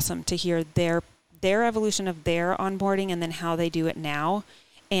was awesome to hear their evolution of their onboarding and then how they do it now,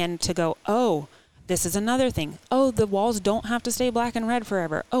 and to go, oh, this is another thing. Oh, the walls don't have to stay black and red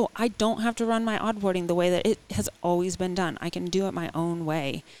forever. Oh, I don't have to run my onboarding the way that it has always been done. I can do it my own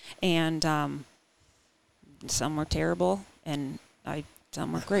way. And some were terrible, and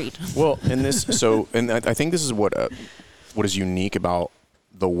some were great. Well, and I think this is what is unique about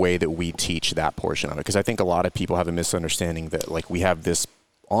the way that we teach that portion of it, because I think a lot of people have a misunderstanding that like we have this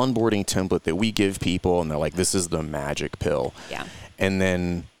onboarding template that we give people, and they're like, this is the magic pill. Yeah. And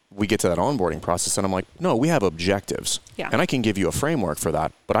then we get to that onboarding process, and I'm like, no, we have objectives. Yeah. And I can give you a framework for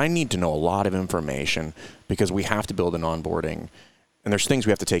that, but I need to know a lot of information because we have to build an onboarding. And there's things we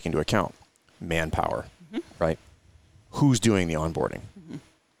have to take into account. Manpower, right? Who's doing the onboarding? Mm-hmm.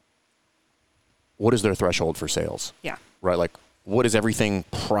 what is their threshold for sales? Yeah. Right? Like, what does everything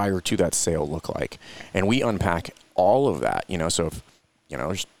prior to that sale look like? And we unpack all of that, so if,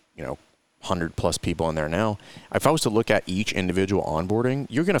 there's, 100 plus people in there now. If I was to look at each individual onboarding,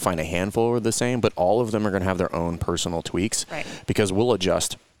 you're going to find a handful are the same, but all of them are going to have their own personal tweaks, right, because we'll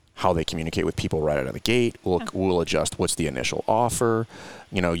adjust how they communicate with people right out of the gate. We'll adjust what's the initial offer.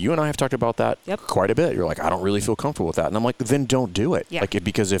 You and I have talked about that quite a bit. You're like, I don't really feel comfortable with that. And I'm like, then don't do it. Yeah.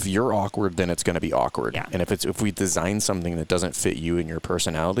 Because if you're awkward, then it's going to be awkward. Yeah. And if we design something that doesn't fit you and your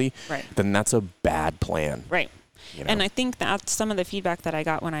personality, right, then that's a bad plan. Right. And I think that's some of the feedback that I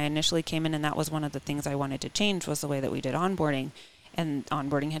got when I initially came in, and that was one of the things I wanted to change was the way that we did onboarding. And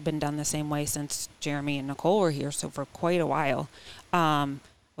onboarding had been done the same way since Jeremy and Nicole were here, so for quite a while.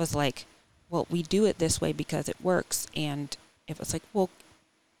 Was like, well, we do it this way because it works. And it was like, well,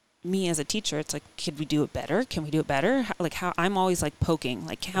 me as a teacher, it's like, could we do it better? Can we do it better? How I'm always like poking,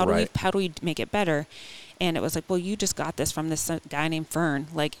 like how do we make it better? And it was like, well, you just got this from this guy named Fern.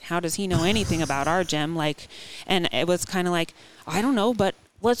 Like, how does he know anything about our gym? Like, and it was kind of like, I don't know, but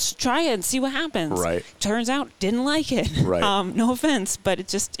let's try it and see what happens. Right. Turns out, didn't like it. Right. No offense, but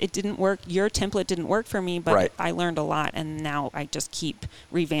it didn't work. Your template didn't work for me, but right, I learned a lot, and now I just keep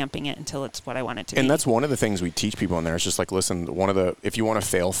revamping it until it's what I want it to be. And that's one of the things we teach people in there. It's just like, listen, if you want to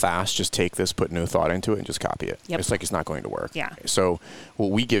fail fast, just take this, put no thought into it, and just copy it. Yep. It's like it's not going to work. Yeah. So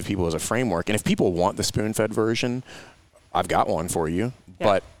what we give people is a framework, and if people want the spoon-fed version, I've got one for you,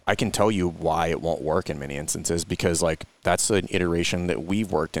 but I can tell you why it won't work in many instances, because like that's an iteration that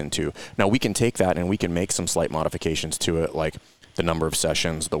we've worked into. Now we can take that and we can make some slight modifications to it, like the number of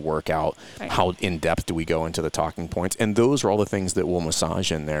sessions, the workout, how in depth do we go into the talking points. And those are all the things that we'll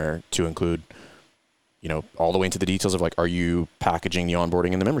massage in there to include, all the way into the details of like, are you packaging the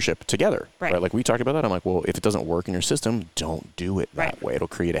onboarding and the membership together? Right? Like we talked about that. I'm like, well, if it doesn't work in your system, don't do it that way. It'll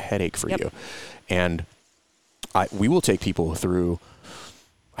create a headache for you. And we will take people through,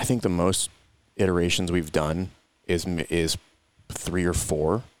 I think the most iterations we've done is 3 or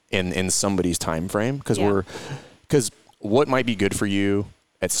 4 in somebody's time frame, because what might be good for you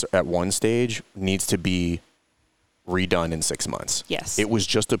at one stage needs to be redone in 6 months. Yes. It was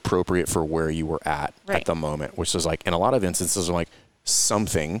just appropriate for where you were at the moment, which is like, in a lot of instances, like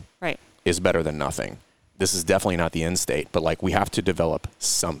something is better than nothing. This is definitely not the end state, but like we have to develop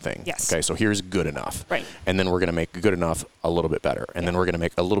something. Yes. Okay, so here's good enough. Right. And then we're going to make good enough a little bit better. And then we're going to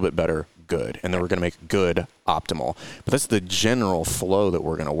make a little bit better good. And then we're going to make good optimal. But that's the general flow that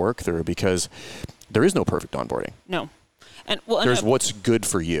we're going to work through, because there is no perfect onboarding. No. There's what's good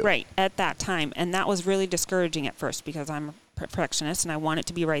for you. Right, at that time. And that was really discouraging at first, because I'm a perfectionist and I want it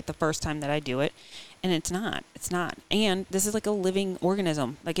to be right the first time that I do it. And it's not. It's not. And this is like a living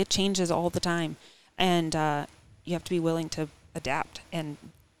organism. Like, it changes all the time. And you have to be willing to adapt and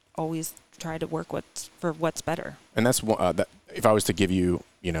always try to work what's better. And that's if I was to give you,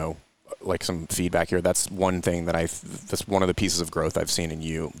 like some feedback here, that's one thing that's one of the pieces of growth I've seen in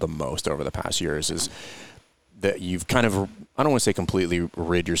you the most over the past years, is that you've kind of, I don't want to say completely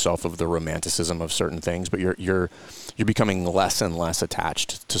rid yourself of the romanticism of certain things, but you're becoming less and less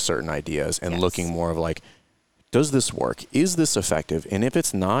attached to certain ideas and looking more of like, does this work? Is this effective? And if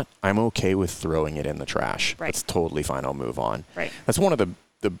it's not, I'm okay with throwing it in the trash. Right. That's totally fine. I'll move on. Right. That's one of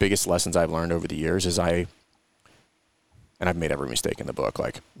the biggest lessons I've learned over the years is and I've made every mistake in the book,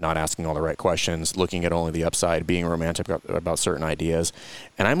 like not asking all the right questions, looking at only the upside, being romantic about certain ideas.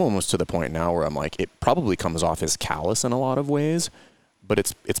 And I'm almost to the point now where I'm like, it probably comes off as callous in a lot of ways, but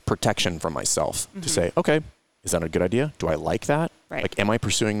it's protection from myself to say, okay, is that a good idea? Do I like that? Right. Like, am I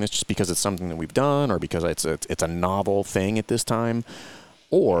pursuing this just because it's something that we've done, or because it's a novel thing at this time?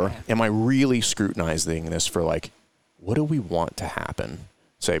 Or am I really scrutinizing this for like, what do we want to happen?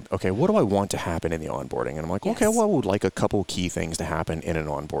 Say, okay, what do I want to happen in the onboarding? And I'm like, okay, well, I would like a couple key things to happen in an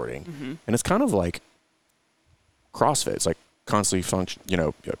onboarding. Mm-hmm. And it's kind of like CrossFit. It's like constantly function,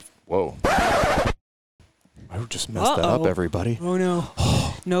 whoa. I just messed that up, everybody. Oh, no.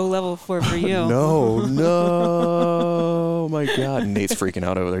 No level 4 for you. No. Oh, my God. Nate's freaking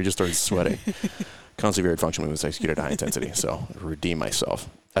out over there. He just started sweating. Constantly varied function movements executed at high intensity. So I redeem myself.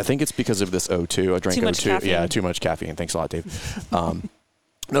 I think it's because of this O2. I drank too O2. Much caffeine. Yeah, too much caffeine. Thanks a lot, Dave.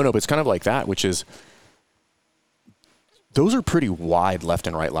 No, but it's kind of like that, which is, those are pretty wide left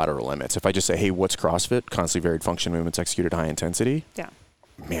and right lateral limits. If I just say, hey, what's CrossFit? Constantly varied function movements executed at high intensity. Yeah.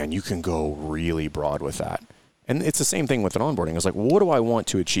 Man, you can go really broad with that. And it's the same thing with an onboarding. It's like, what do I want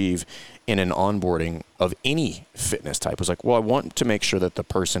to achieve in an onboarding of any fitness type? It's like, well, I want to make sure that the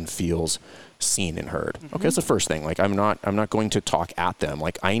person feels seen and heard. Mm-hmm. Okay, that's the first thing. Like, I'm not going to talk at them.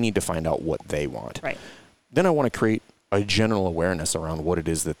 Like, I need to find out what they want. Right. Then I want to create a general awareness around what it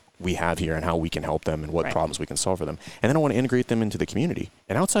is that we have here and how we can help them and what problems we can solve for them. And then I want to integrate them into the community.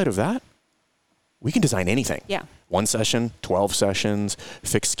 And outside of that, we can design anything. Yeah. 1 session, 12 sessions,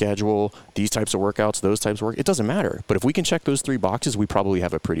 fixed schedule, these types of workouts, those types of work. It doesn't matter. But if we can check those 3 boxes, we probably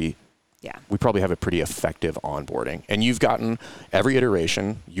have a pretty effective onboarding. And you've gotten, every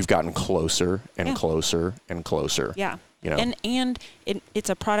iteration, you've gotten closer and closer and closer. Yeah. You know? And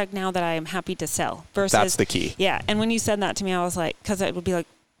it's a product now that I am happy to sell. Versus, that's the key. Yeah. And when you said that to me, I was like, because it would be like,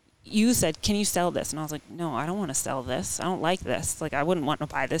 you said, can you sell this? And I was like, no, I don't want to sell this. I don't like this. Like, I wouldn't want to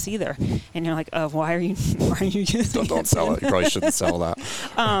buy this either. And you're like, why are you using it? Don't sell it. You probably shouldn't sell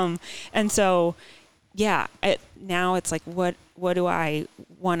that. And so, yeah, now it's like, what do I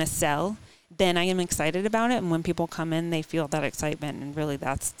want to sell? Then I am excited about it. And when people come in, they feel that excitement. And really,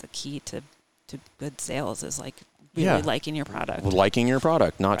 that's the key to good sales, is like really liking your product. Liking your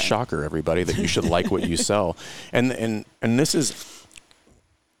product, not shocker, everybody, that you should like what you sell. And this is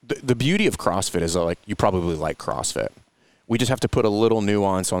the beauty of CrossFit is like, you probably like CrossFit. We just have to put a little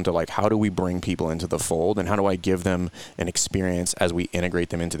nuance onto like, how do we bring people into the fold, and how do I give them an experience as we integrate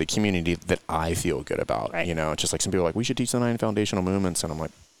them into the community that I feel good about? Right. You know, it's just like some people are like, we should teach the 9 foundational movements. And I'm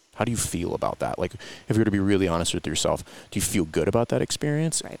like, how do you feel about that? Like, if you were to be really honest with yourself, do you feel good about that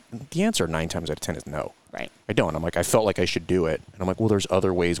experience? Right. The answer 9 times out of 10 is no. Right. I don't. I'm like, I felt like I should do it. And I'm like, well, there's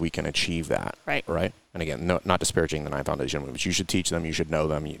other ways we can achieve that. Right. Right. And again, not disparaging the 9 foundational movements. You should teach them. You should know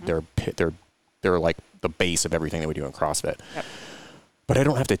them. They're like the base of everything that we do in CrossFit. Yep. But I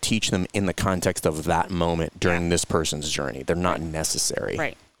don't have to teach them in the context of that moment during this person's journey. They're not necessary.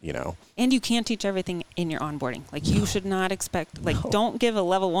 Right. You know. And you can't teach everything in your onboarding. Like, you should not expect, like, don't give a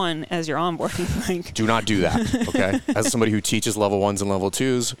level 1 as your onboarding. Like, do not do that. Okay. As somebody who teaches level 1s and level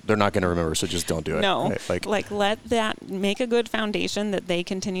 2s, they're not going to remember. So just don't do it. No. Right? Like let that make a good foundation that they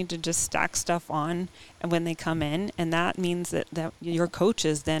continue to just stack stuff on, and when they come in, and that means that your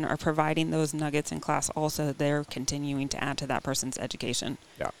coaches then are providing those nuggets in class. Also, they're continuing to add to that person's education.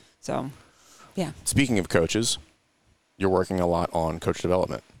 Yeah. So, yeah. Speaking of coaches, you're working a lot on coach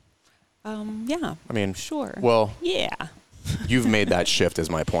development. Yeah. I mean, sure. Well, yeah. You've made that shift, is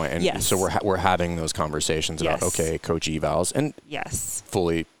my point. And yes. So we're having those conversations about, okay, coach evals. And yes.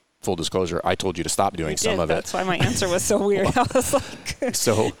 Full disclosure, I told you to stop doing some of it. That's why my answer was so weird. I was like,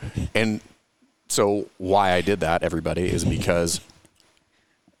 so why I did that, everybody, is because,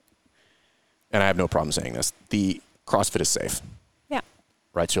 and I have no problem saying this, the CrossFit is safe. Yeah.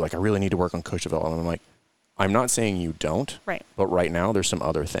 Right. So you're like, I really need to work on coach development. I'm like, I'm not saying you don't. Right. But right now there's some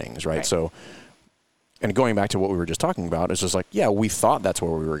other things, right? So, and going back to what we were just talking about, it's just like, yeah, we thought that's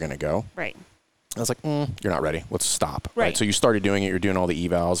where we were going to go. Right. I was like, you're not ready. Let's stop. Right. So you started doing it. You're doing all the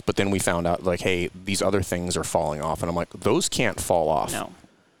evals, but then we found out like, hey, these other things are falling off. And I'm like, those can't fall off. No.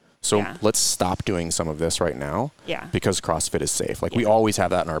 So let's stop doing some of this right now. Yeah. Because CrossFit is safe. Like we always have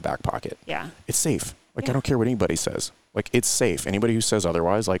that in our back pocket. Yeah. It's safe. Like I don't care what anybody says. Like it's safe. Anybody who says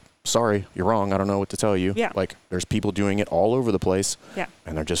otherwise, like, sorry, you're wrong. I don't know what to tell you. Yeah. Like there's people doing it all over the place. Yeah.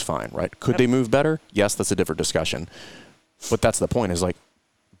 And they're just fine, right? Could they move better? Yes, that's a different discussion. But that's the point, is like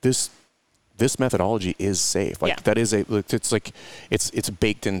this methodology is safe. Like that is it's like it's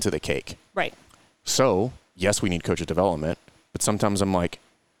baked into the cake. Right. So yes, we need coach development, but sometimes I'm like,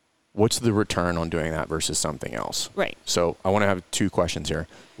 what's the return on doing that versus something else? Right. So I want to have 2 questions here.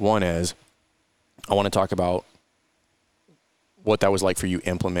 One is, I want to talk about what that was like for you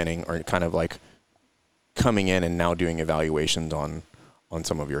implementing, or kind of like coming in and now doing evaluations on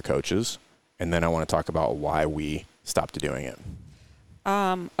some of your coaches. And then I want to talk about why we stopped doing it.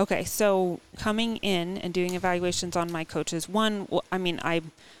 Okay. So coming in and doing evaluations on my coaches, I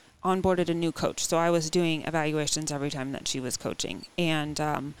onboarded a new coach. So I was doing evaluations every time that she was coaching.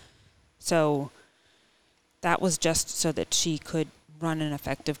 And so that was just so that she could run an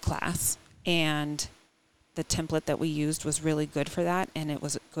effective class. And the template that we used was really good for that, and it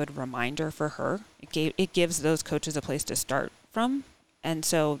was a good reminder for her. It gives those coaches a place to start from, and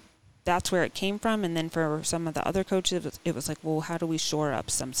so that's where it came from. And then for some of the other coaches, it was like, well, how do we shore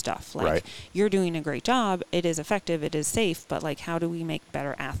up some stuff? Like, you're doing a great job. It is effective. It is safe. But like, how do we make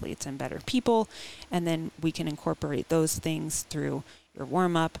better athletes and better people? And then we can incorporate those things through your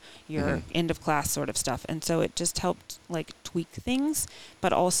warm up, your end of class sort of stuff. And so it just helped like tweak things,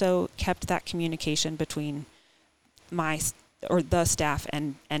 but also kept that communication between the staff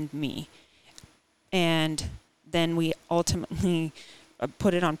and me. And then we ultimately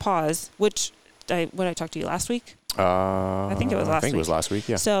put it on pause, which I talked to you last week? I think it was last week. I think it was last week,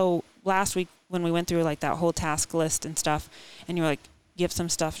 yeah. So last week when we went through like that whole task list and stuff, and you were like,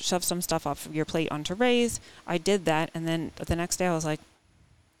 shove some stuff off your plate onto Ray's. I did that, and then the next day I was like,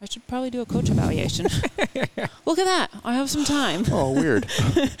 I should probably do a coach evaluation. Look at that. I have some time. Oh, weird.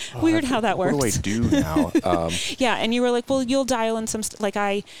 Weird how that works. What do I do now? Yeah, and you were like, well, you'll dial in some,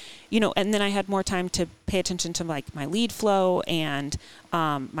 and then I had more time to pay attention to like my lead flow and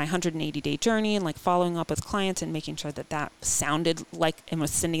my 180-day journey and like following up with clients and making sure that sounded like and was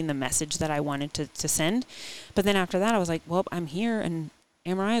sending the message that I wanted to send. But then after that, I was like, well, I'm here and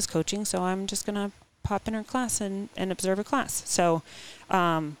Amariah's coaching, so I'm just going to pop in her class and observe a class. So,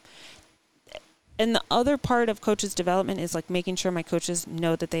 and the other part of coaches development is like making sure my coaches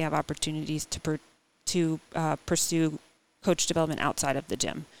know that they have opportunities to pursue coach development outside of the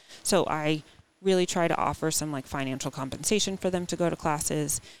gym. So I really try to offer some like financial compensation for them to go to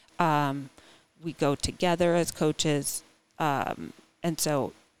classes. We go together as coaches. And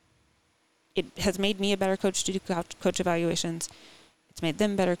so it has made me a better coach to do coach evaluations. It's made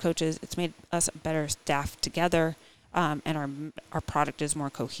them better coaches. It's made us a better staff together, and our product is more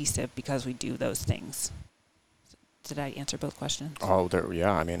cohesive because we do those things. Did I answer both questions? Oh,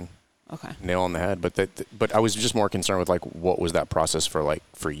 yeah. I mean, okay, nail on the head. But I was just more concerned with like what was that process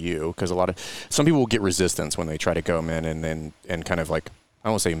for you? Because some people will get resistance when they try to come in and kind of like, I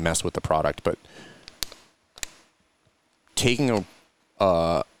don't want to say mess with the product, but taking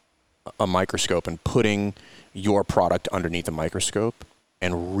a microscope and putting your product underneath a microscope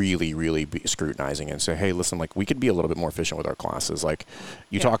and really, really be scrutinizing it and say, hey, listen, like we could be a little bit more efficient with our classes. Like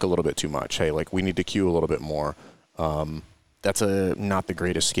you talk a little bit too much. Hey, like we need to queue a little bit more. That's not the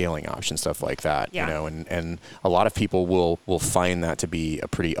greatest scaling option, stuff like that, you know, and a lot of people will find that to be a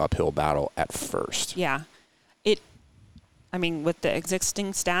pretty uphill battle at first. Yeah. With the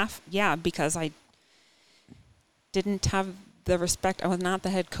existing staff, because I didn't have the respect. I was not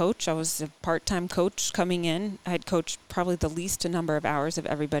the head coach. I was a part-time coach coming in. I had coached probably the least number of hours of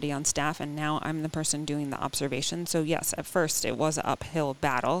everybody on staff, and now I'm the person doing the observation. So yes, at first it was an uphill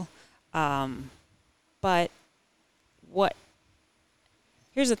battle. But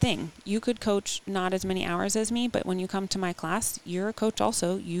here's the thing. You could coach not as many hours as me, but when you come to my class, you're a coach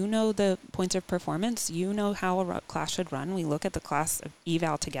also. You know the points of performance. You know how a class should run. We look at the class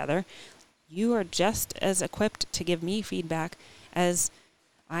eval together. You are just as equipped to give me feedback as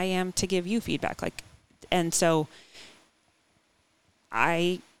I am to give you feedback. And so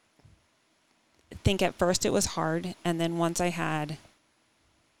I think at first it was hard. And then once I had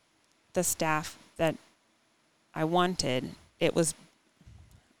the staff that I wanted, it was,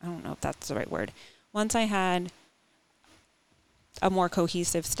 I don't know if that's the right word. Once I had a more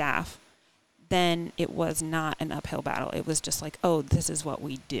cohesive staff, then it was not an uphill battle. It was just like, oh, this is what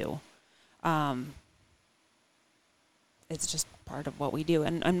we do. It's just part of what we do.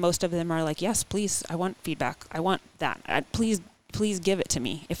 And most of them are like, yes, please, I want feedback. I want that. Please give it to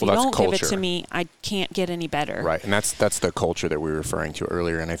me. If you don't give it to me, I can't get any better. Right. And that's the culture that we were referring to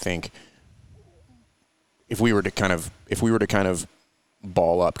earlier. And I think if we were to kind of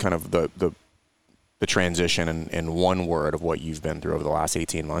ball up kind of the transition in one word of what you've been through over the last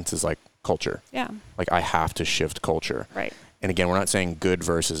 18 months is like culture. Yeah. Like I have to shift culture. Right. And again, we're not saying good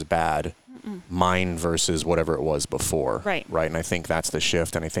versus bad, mine versus whatever it was before. Right. Right. And I think that's the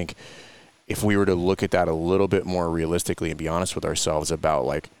shift. And I think if we were to look at that a little bit more realistically and be honest with ourselves about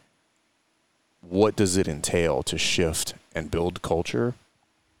like, what does it entail to shift and build culture?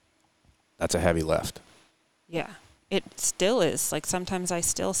 That's a heavy lift. Yeah. It still is. Like sometimes I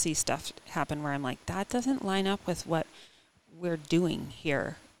still see stuff happen where I'm like, that doesn't line up with what we're doing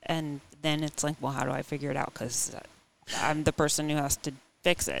here. And then it's like, well, how do I figure it out? Because I'm the person who has to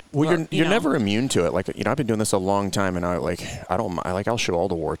fix it. Well, you're never immune to it. Like, I've been doing this a long time, and I'll show all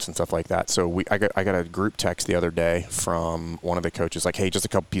the warts and stuff like that. So I got a group text the other day from one of the coaches, like, hey, just a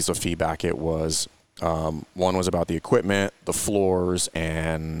couple pieces of feedback. It was one was about the equipment, the floors,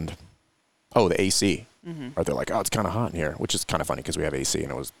 and the AC. Mm-hmm. Or they're like, oh, it's kind of hot in here, which is kind of funny because we have AC,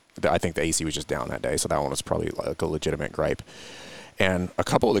 and I think the AC was just down that day, so that one was probably like a legitimate gripe. And a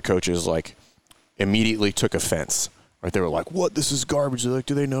couple of the coaches like immediately took offense. Right? They were like, what? This is garbage. They're like,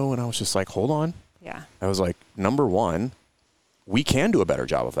 do they know? And I was just like, hold on. Yeah. I was like, number one, we can do a better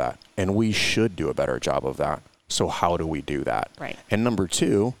job of that. And we should do a better job of that. So how do we do that? Right. And number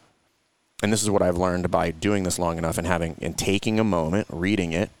two, and this is what I've learned by doing this long enough and taking a moment,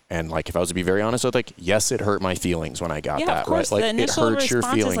 reading it. And like, if I was to be very honest with, like, yes, it hurt my feelings when I got that. Of course. Right? Like, the initial it hurts your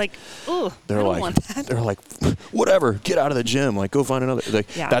feelings. Is like, oh, I don't want that. They're like, whatever, get out of the gym. Like, go find another. Like,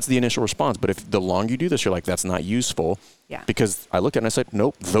 that's the initial response. But if the longer you do this, you're like, that's not useful. Yeah. Because I looked at it and I said,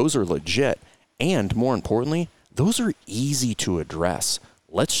 nope, those are legit. And more importantly, those are easy to address.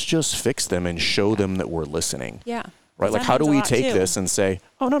 Let's just fix them and show them that we're listening. Yeah. Right? Like, how do we take this and say,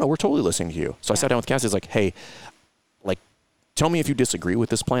 oh, no, we're totally listening to you. So I sat down with Cassie. It's like, hey, like, tell me if you disagree with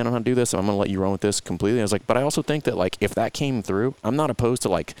this plan on how to do this. I'm going to let you run with this completely. I was like, but I also think that like if that came through, I'm not opposed to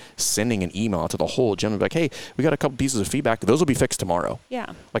like sending an email to the whole gym and be like, hey, we got a couple pieces of feedback. Those will be fixed tomorrow.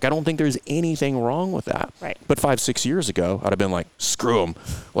 Yeah. Like I don't think there's anything wrong with that. Right. But 5-6 years ago, I'd have been like, screw them.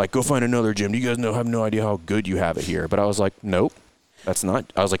 Like go find another gym. You guys have no idea how good you have it here. But I was like, nope. That's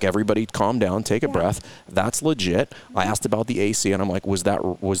not. I was like, everybody calm down, take a breath. That's legit. I asked about the AC, and I'm like, was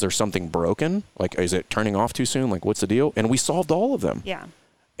there something broken? Like, is it turning off too soon? Like, what's the deal? And we solved all of them. Yeah.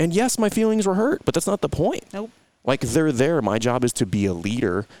 And yes, my feelings were hurt, but that's not the point. Nope. Like, they're there. My job is to be a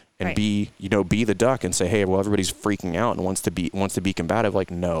leader and be the duck and say, hey, well, everybody's freaking out and wants to be combative. Like,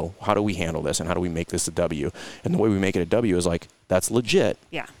 no, how do we handle this and how do we make this a W? And the way we make it a W is like, that's legit.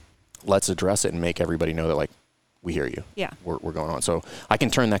 Yeah. Let's address it and make everybody know that like, we hear you. Yeah. We're going on. So I can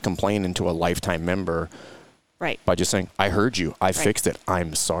turn that complaint into a lifetime member. Right. By just saying, I heard you. I fixed it.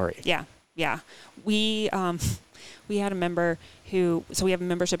 I'm sorry. Yeah. Yeah. We had a member so we have a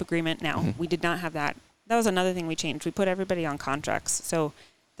membership agreement now. Mm-hmm. We did not have that. That was another thing we changed. We put everybody on contracts. So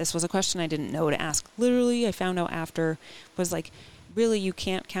this was a question I didn't know to ask. Literally, I found out after was like, really, you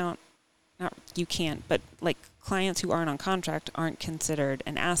can't count, not you can't, but like clients who aren't on contract aren't considered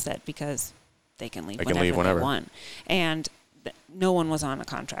an asset because they can leave whenever they want. And no one was on a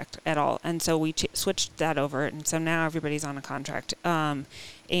contract at all. And so we switched that over. And so now everybody's on a contract.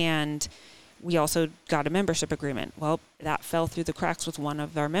 And we also got a membership agreement. Well, that fell through the cracks with one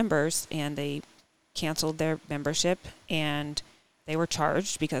of our members, and they canceled their membership, and they were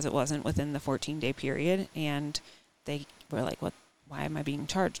charged because it wasn't within the 14-day period. And they were like, what? Why am I being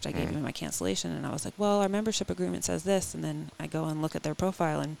charged? I gave them my cancellation. And I was like, well, our membership agreement says this. And then I go and look at their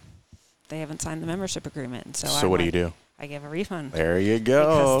profile, and they haven't signed the membership agreement. And so what do you do? I give a refund. There you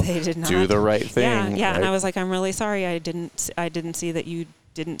go. Because they did not do the right thing. Yeah. Right? And I was like, I'm really sorry. I didn't see that you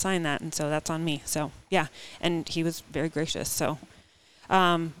didn't sign that. And so that's on me. So yeah. And he was very gracious. So,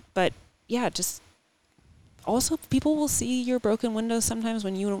 but yeah, just also people will see your broken windows sometimes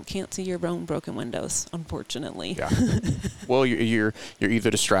when you can't see your own broken windows, unfortunately. Yeah. Well, you're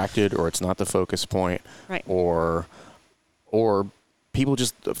either distracted or it's not the focus point. Right. Or people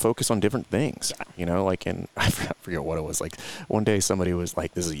just focus on different things, you know, like, and I forget what it was. Like one day somebody was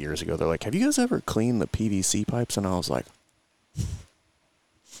like, this is years ago. They're like, have you guys ever cleaned the PVC pipes? And I was like,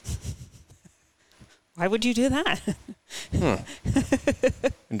 why would you do that?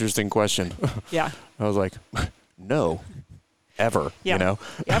 Interesting question. Yeah. I was like, no, ever, you know?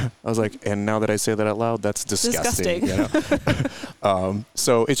 Yep. I was like, and now that I say that out loud, that's disgusting. You know?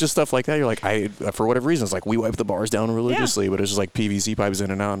 So it's just stuff like that. You're like, for whatever reason, it's like we wipe the bars down religiously, but it's just like PVC pipes in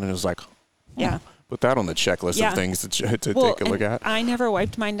and out. And it was like, put that on the checklist of things to take a look at. I never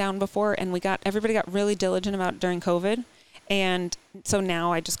wiped mine down before, and everybody got really diligent about it during COVID. And so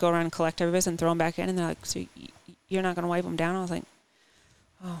now I just go around and collect everybody's and throw them back in. And they're like, so you're not going to wipe them down? I was like,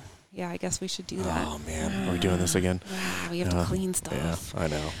 oh, yeah, I guess we should do that. Oh, man. Are we doing this again? We have to clean stuff. Yeah, I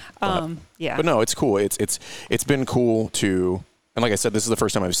know. But no, it's cool. It's been cool to, and like I said, this is the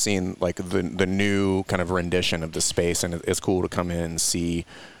first time I've seen like the new kind of rendition of the space. And it's cool to come in and see,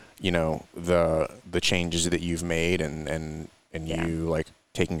 you know, the changes that you've made and you like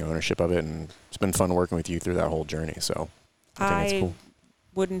taking ownership of it. And it's been fun working with you through that whole journey. So I think it's cool.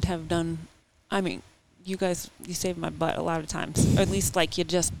 Wouldn't have done, I mean, you guys, you saved my butt a lot of times. Or at least like you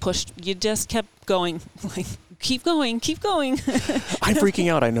just kept going. Like, keep going. I'm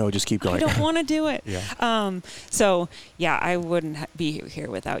freaking out. I know. Just keep going. I don't want to do it. Yeah. So yeah, I wouldn't be here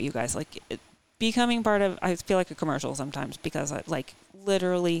without you guys. Like becoming part of, I feel like a commercial sometimes because like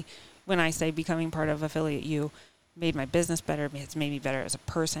literally when I say becoming part of Affiliate U made my business better. It's made me better as a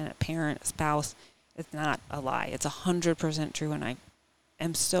person, a parent, a spouse. It's not a lie. It's 100% true. And I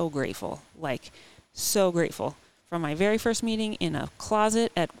am so grateful. Like, so grateful. From my very first meeting in a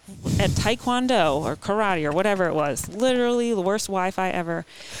closet at Taekwondo or karate or whatever it was, literally the worst Wi-Fi ever,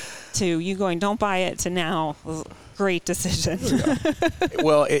 to you going, don't buy it, to now, great decision.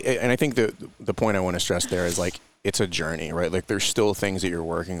 Well, and I think the point I want to stress there is like, it's a journey, right? Like there's still things that you're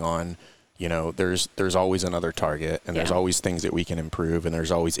working on. You know, there's always another target and there's always things that we can improve and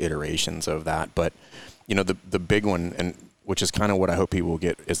there's always iterations of that. But, you know, the big one, and which is kind of what I hope people will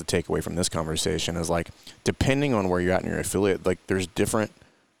get as the takeaway from this conversation, is like, depending on where you're at in your affiliate, like there's different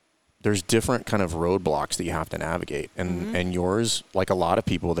kind of roadblocks that you have to navigate. And yours, like a lot of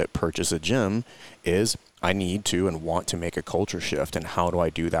people that purchase a gym, is I need to and want to make a culture shift. And how do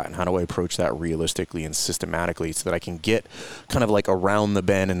I do that? And how do I approach that realistically and systematically so that I can get kind of like around the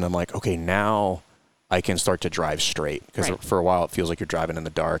bend and I'm like, okay, now I can start to drive straight. Because for a while it feels like you're driving in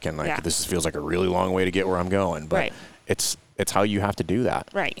the dark and like this feels like a really long way to get where I'm going. But it's how you have to do that.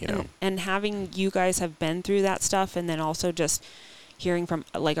 Right. You know? And having you guys have been through that stuff, and then also just hearing from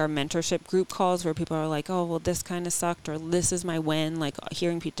like our mentorship group calls where people are like, oh, well, this kind of sucked, or this is my win, like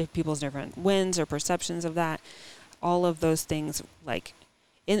hearing people's different wins or perceptions of that, all of those things, like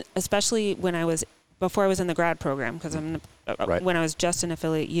especially before I was in the grad program, because when I was just an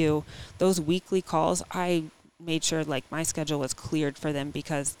affiliate U, those weekly calls, I made sure like my schedule was cleared for them,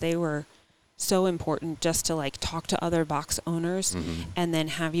 because they were so important, just to like talk to other box owners and then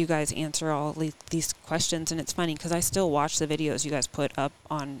have you guys answer all these questions. And it's funny because I still watch the videos you guys put up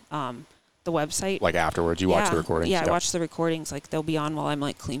on the website. Like afterwards, you watch the recordings? Yeah, I watch the recordings. Like they'll be on while I'm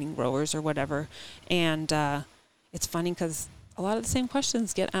like cleaning growers or whatever. And it's funny because a lot of the same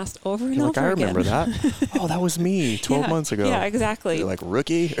questions get asked over and over again. I remember that. Oh, that was me 12 months ago. Yeah, exactly. You're like,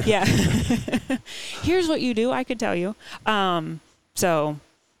 rookie? Yeah. Here's what you do. I could tell you. So,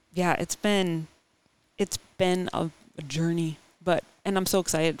 yeah, it's been a journey, and I'm so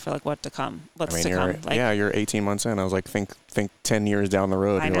excited for like what's to come. You're 18 months in. I was like, think 10 years down the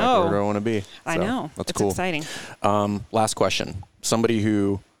road. I know. Like, where do I want to be? I know. That's it's cool. Exciting. Last question. Somebody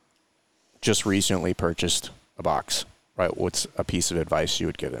who just recently purchased a box, right? What's a piece of advice you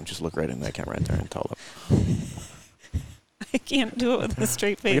would give them? Just look right in that camera right there and tell them. I can't do it with a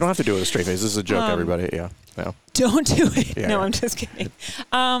straight face. You don't have to do it with a straight face. This is a joke, everybody. Yeah. No. Don't do it. Yeah, no, I'm just kidding.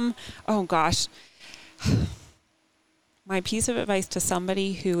 Oh gosh. My piece of advice to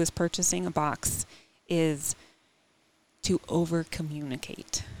somebody who is purchasing a box is to over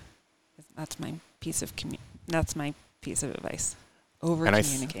communicate. That's my piece of advice. Over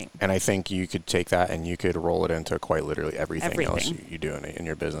communicate. And I think you could take that and you could roll it into quite literally everything. else you do in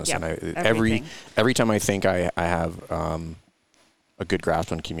your business. Yep, And every time I think I have a good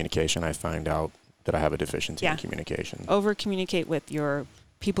grasp on communication, I find out that I have a deficiency in communication. Over communicate with your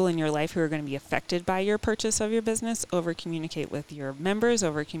people in your life who are going to be affected by your purchase of your business. Over communicate with your members.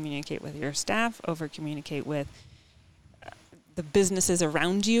 Over communicate with your staff. Over communicate with the businesses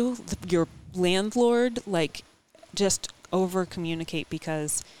around you, your landlord. Like, just over communicate,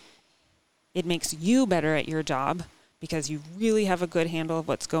 because it makes you better at your job, because you really have a good handle of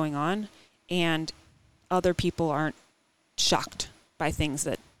what's going on, and other people aren't shocked by things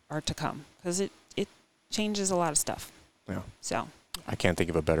that are to come, because it changes a lot of stuff. Yeah. So I can't think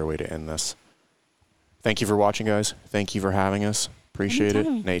of a better way to end this. Thank you for watching, guys. Thank you for having us. Appreciate it.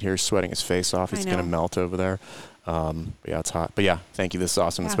 Nate here's sweating his face off. He's going to melt over there. Yeah, it's hot. But yeah, thank you. This is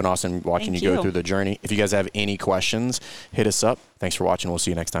awesome. It's been awesome watching you go through the journey. If you guys have any questions, hit us up. Thanks for watching. We'll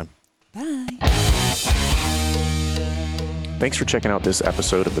see you next time. Bye. Thanks for checking out this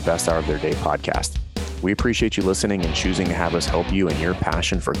episode of the Best Hour of Their Day podcast. We appreciate you listening and choosing to have us help you in your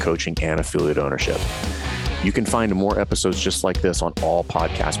passion for coaching and affiliate ownership. You can find more episodes just like this on all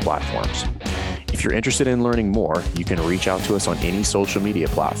podcast platforms. If you're interested in learning more, you can reach out to us on any social media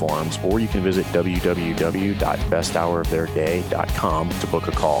platforms, or you can visit www.besthouroftheirday.com to book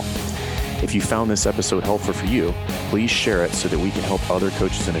a call. If you found this episode helpful for you, please share it so that we can help other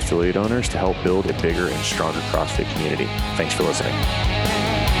coaches and affiliate owners to help build a bigger and stronger CrossFit community. Thanks for listening.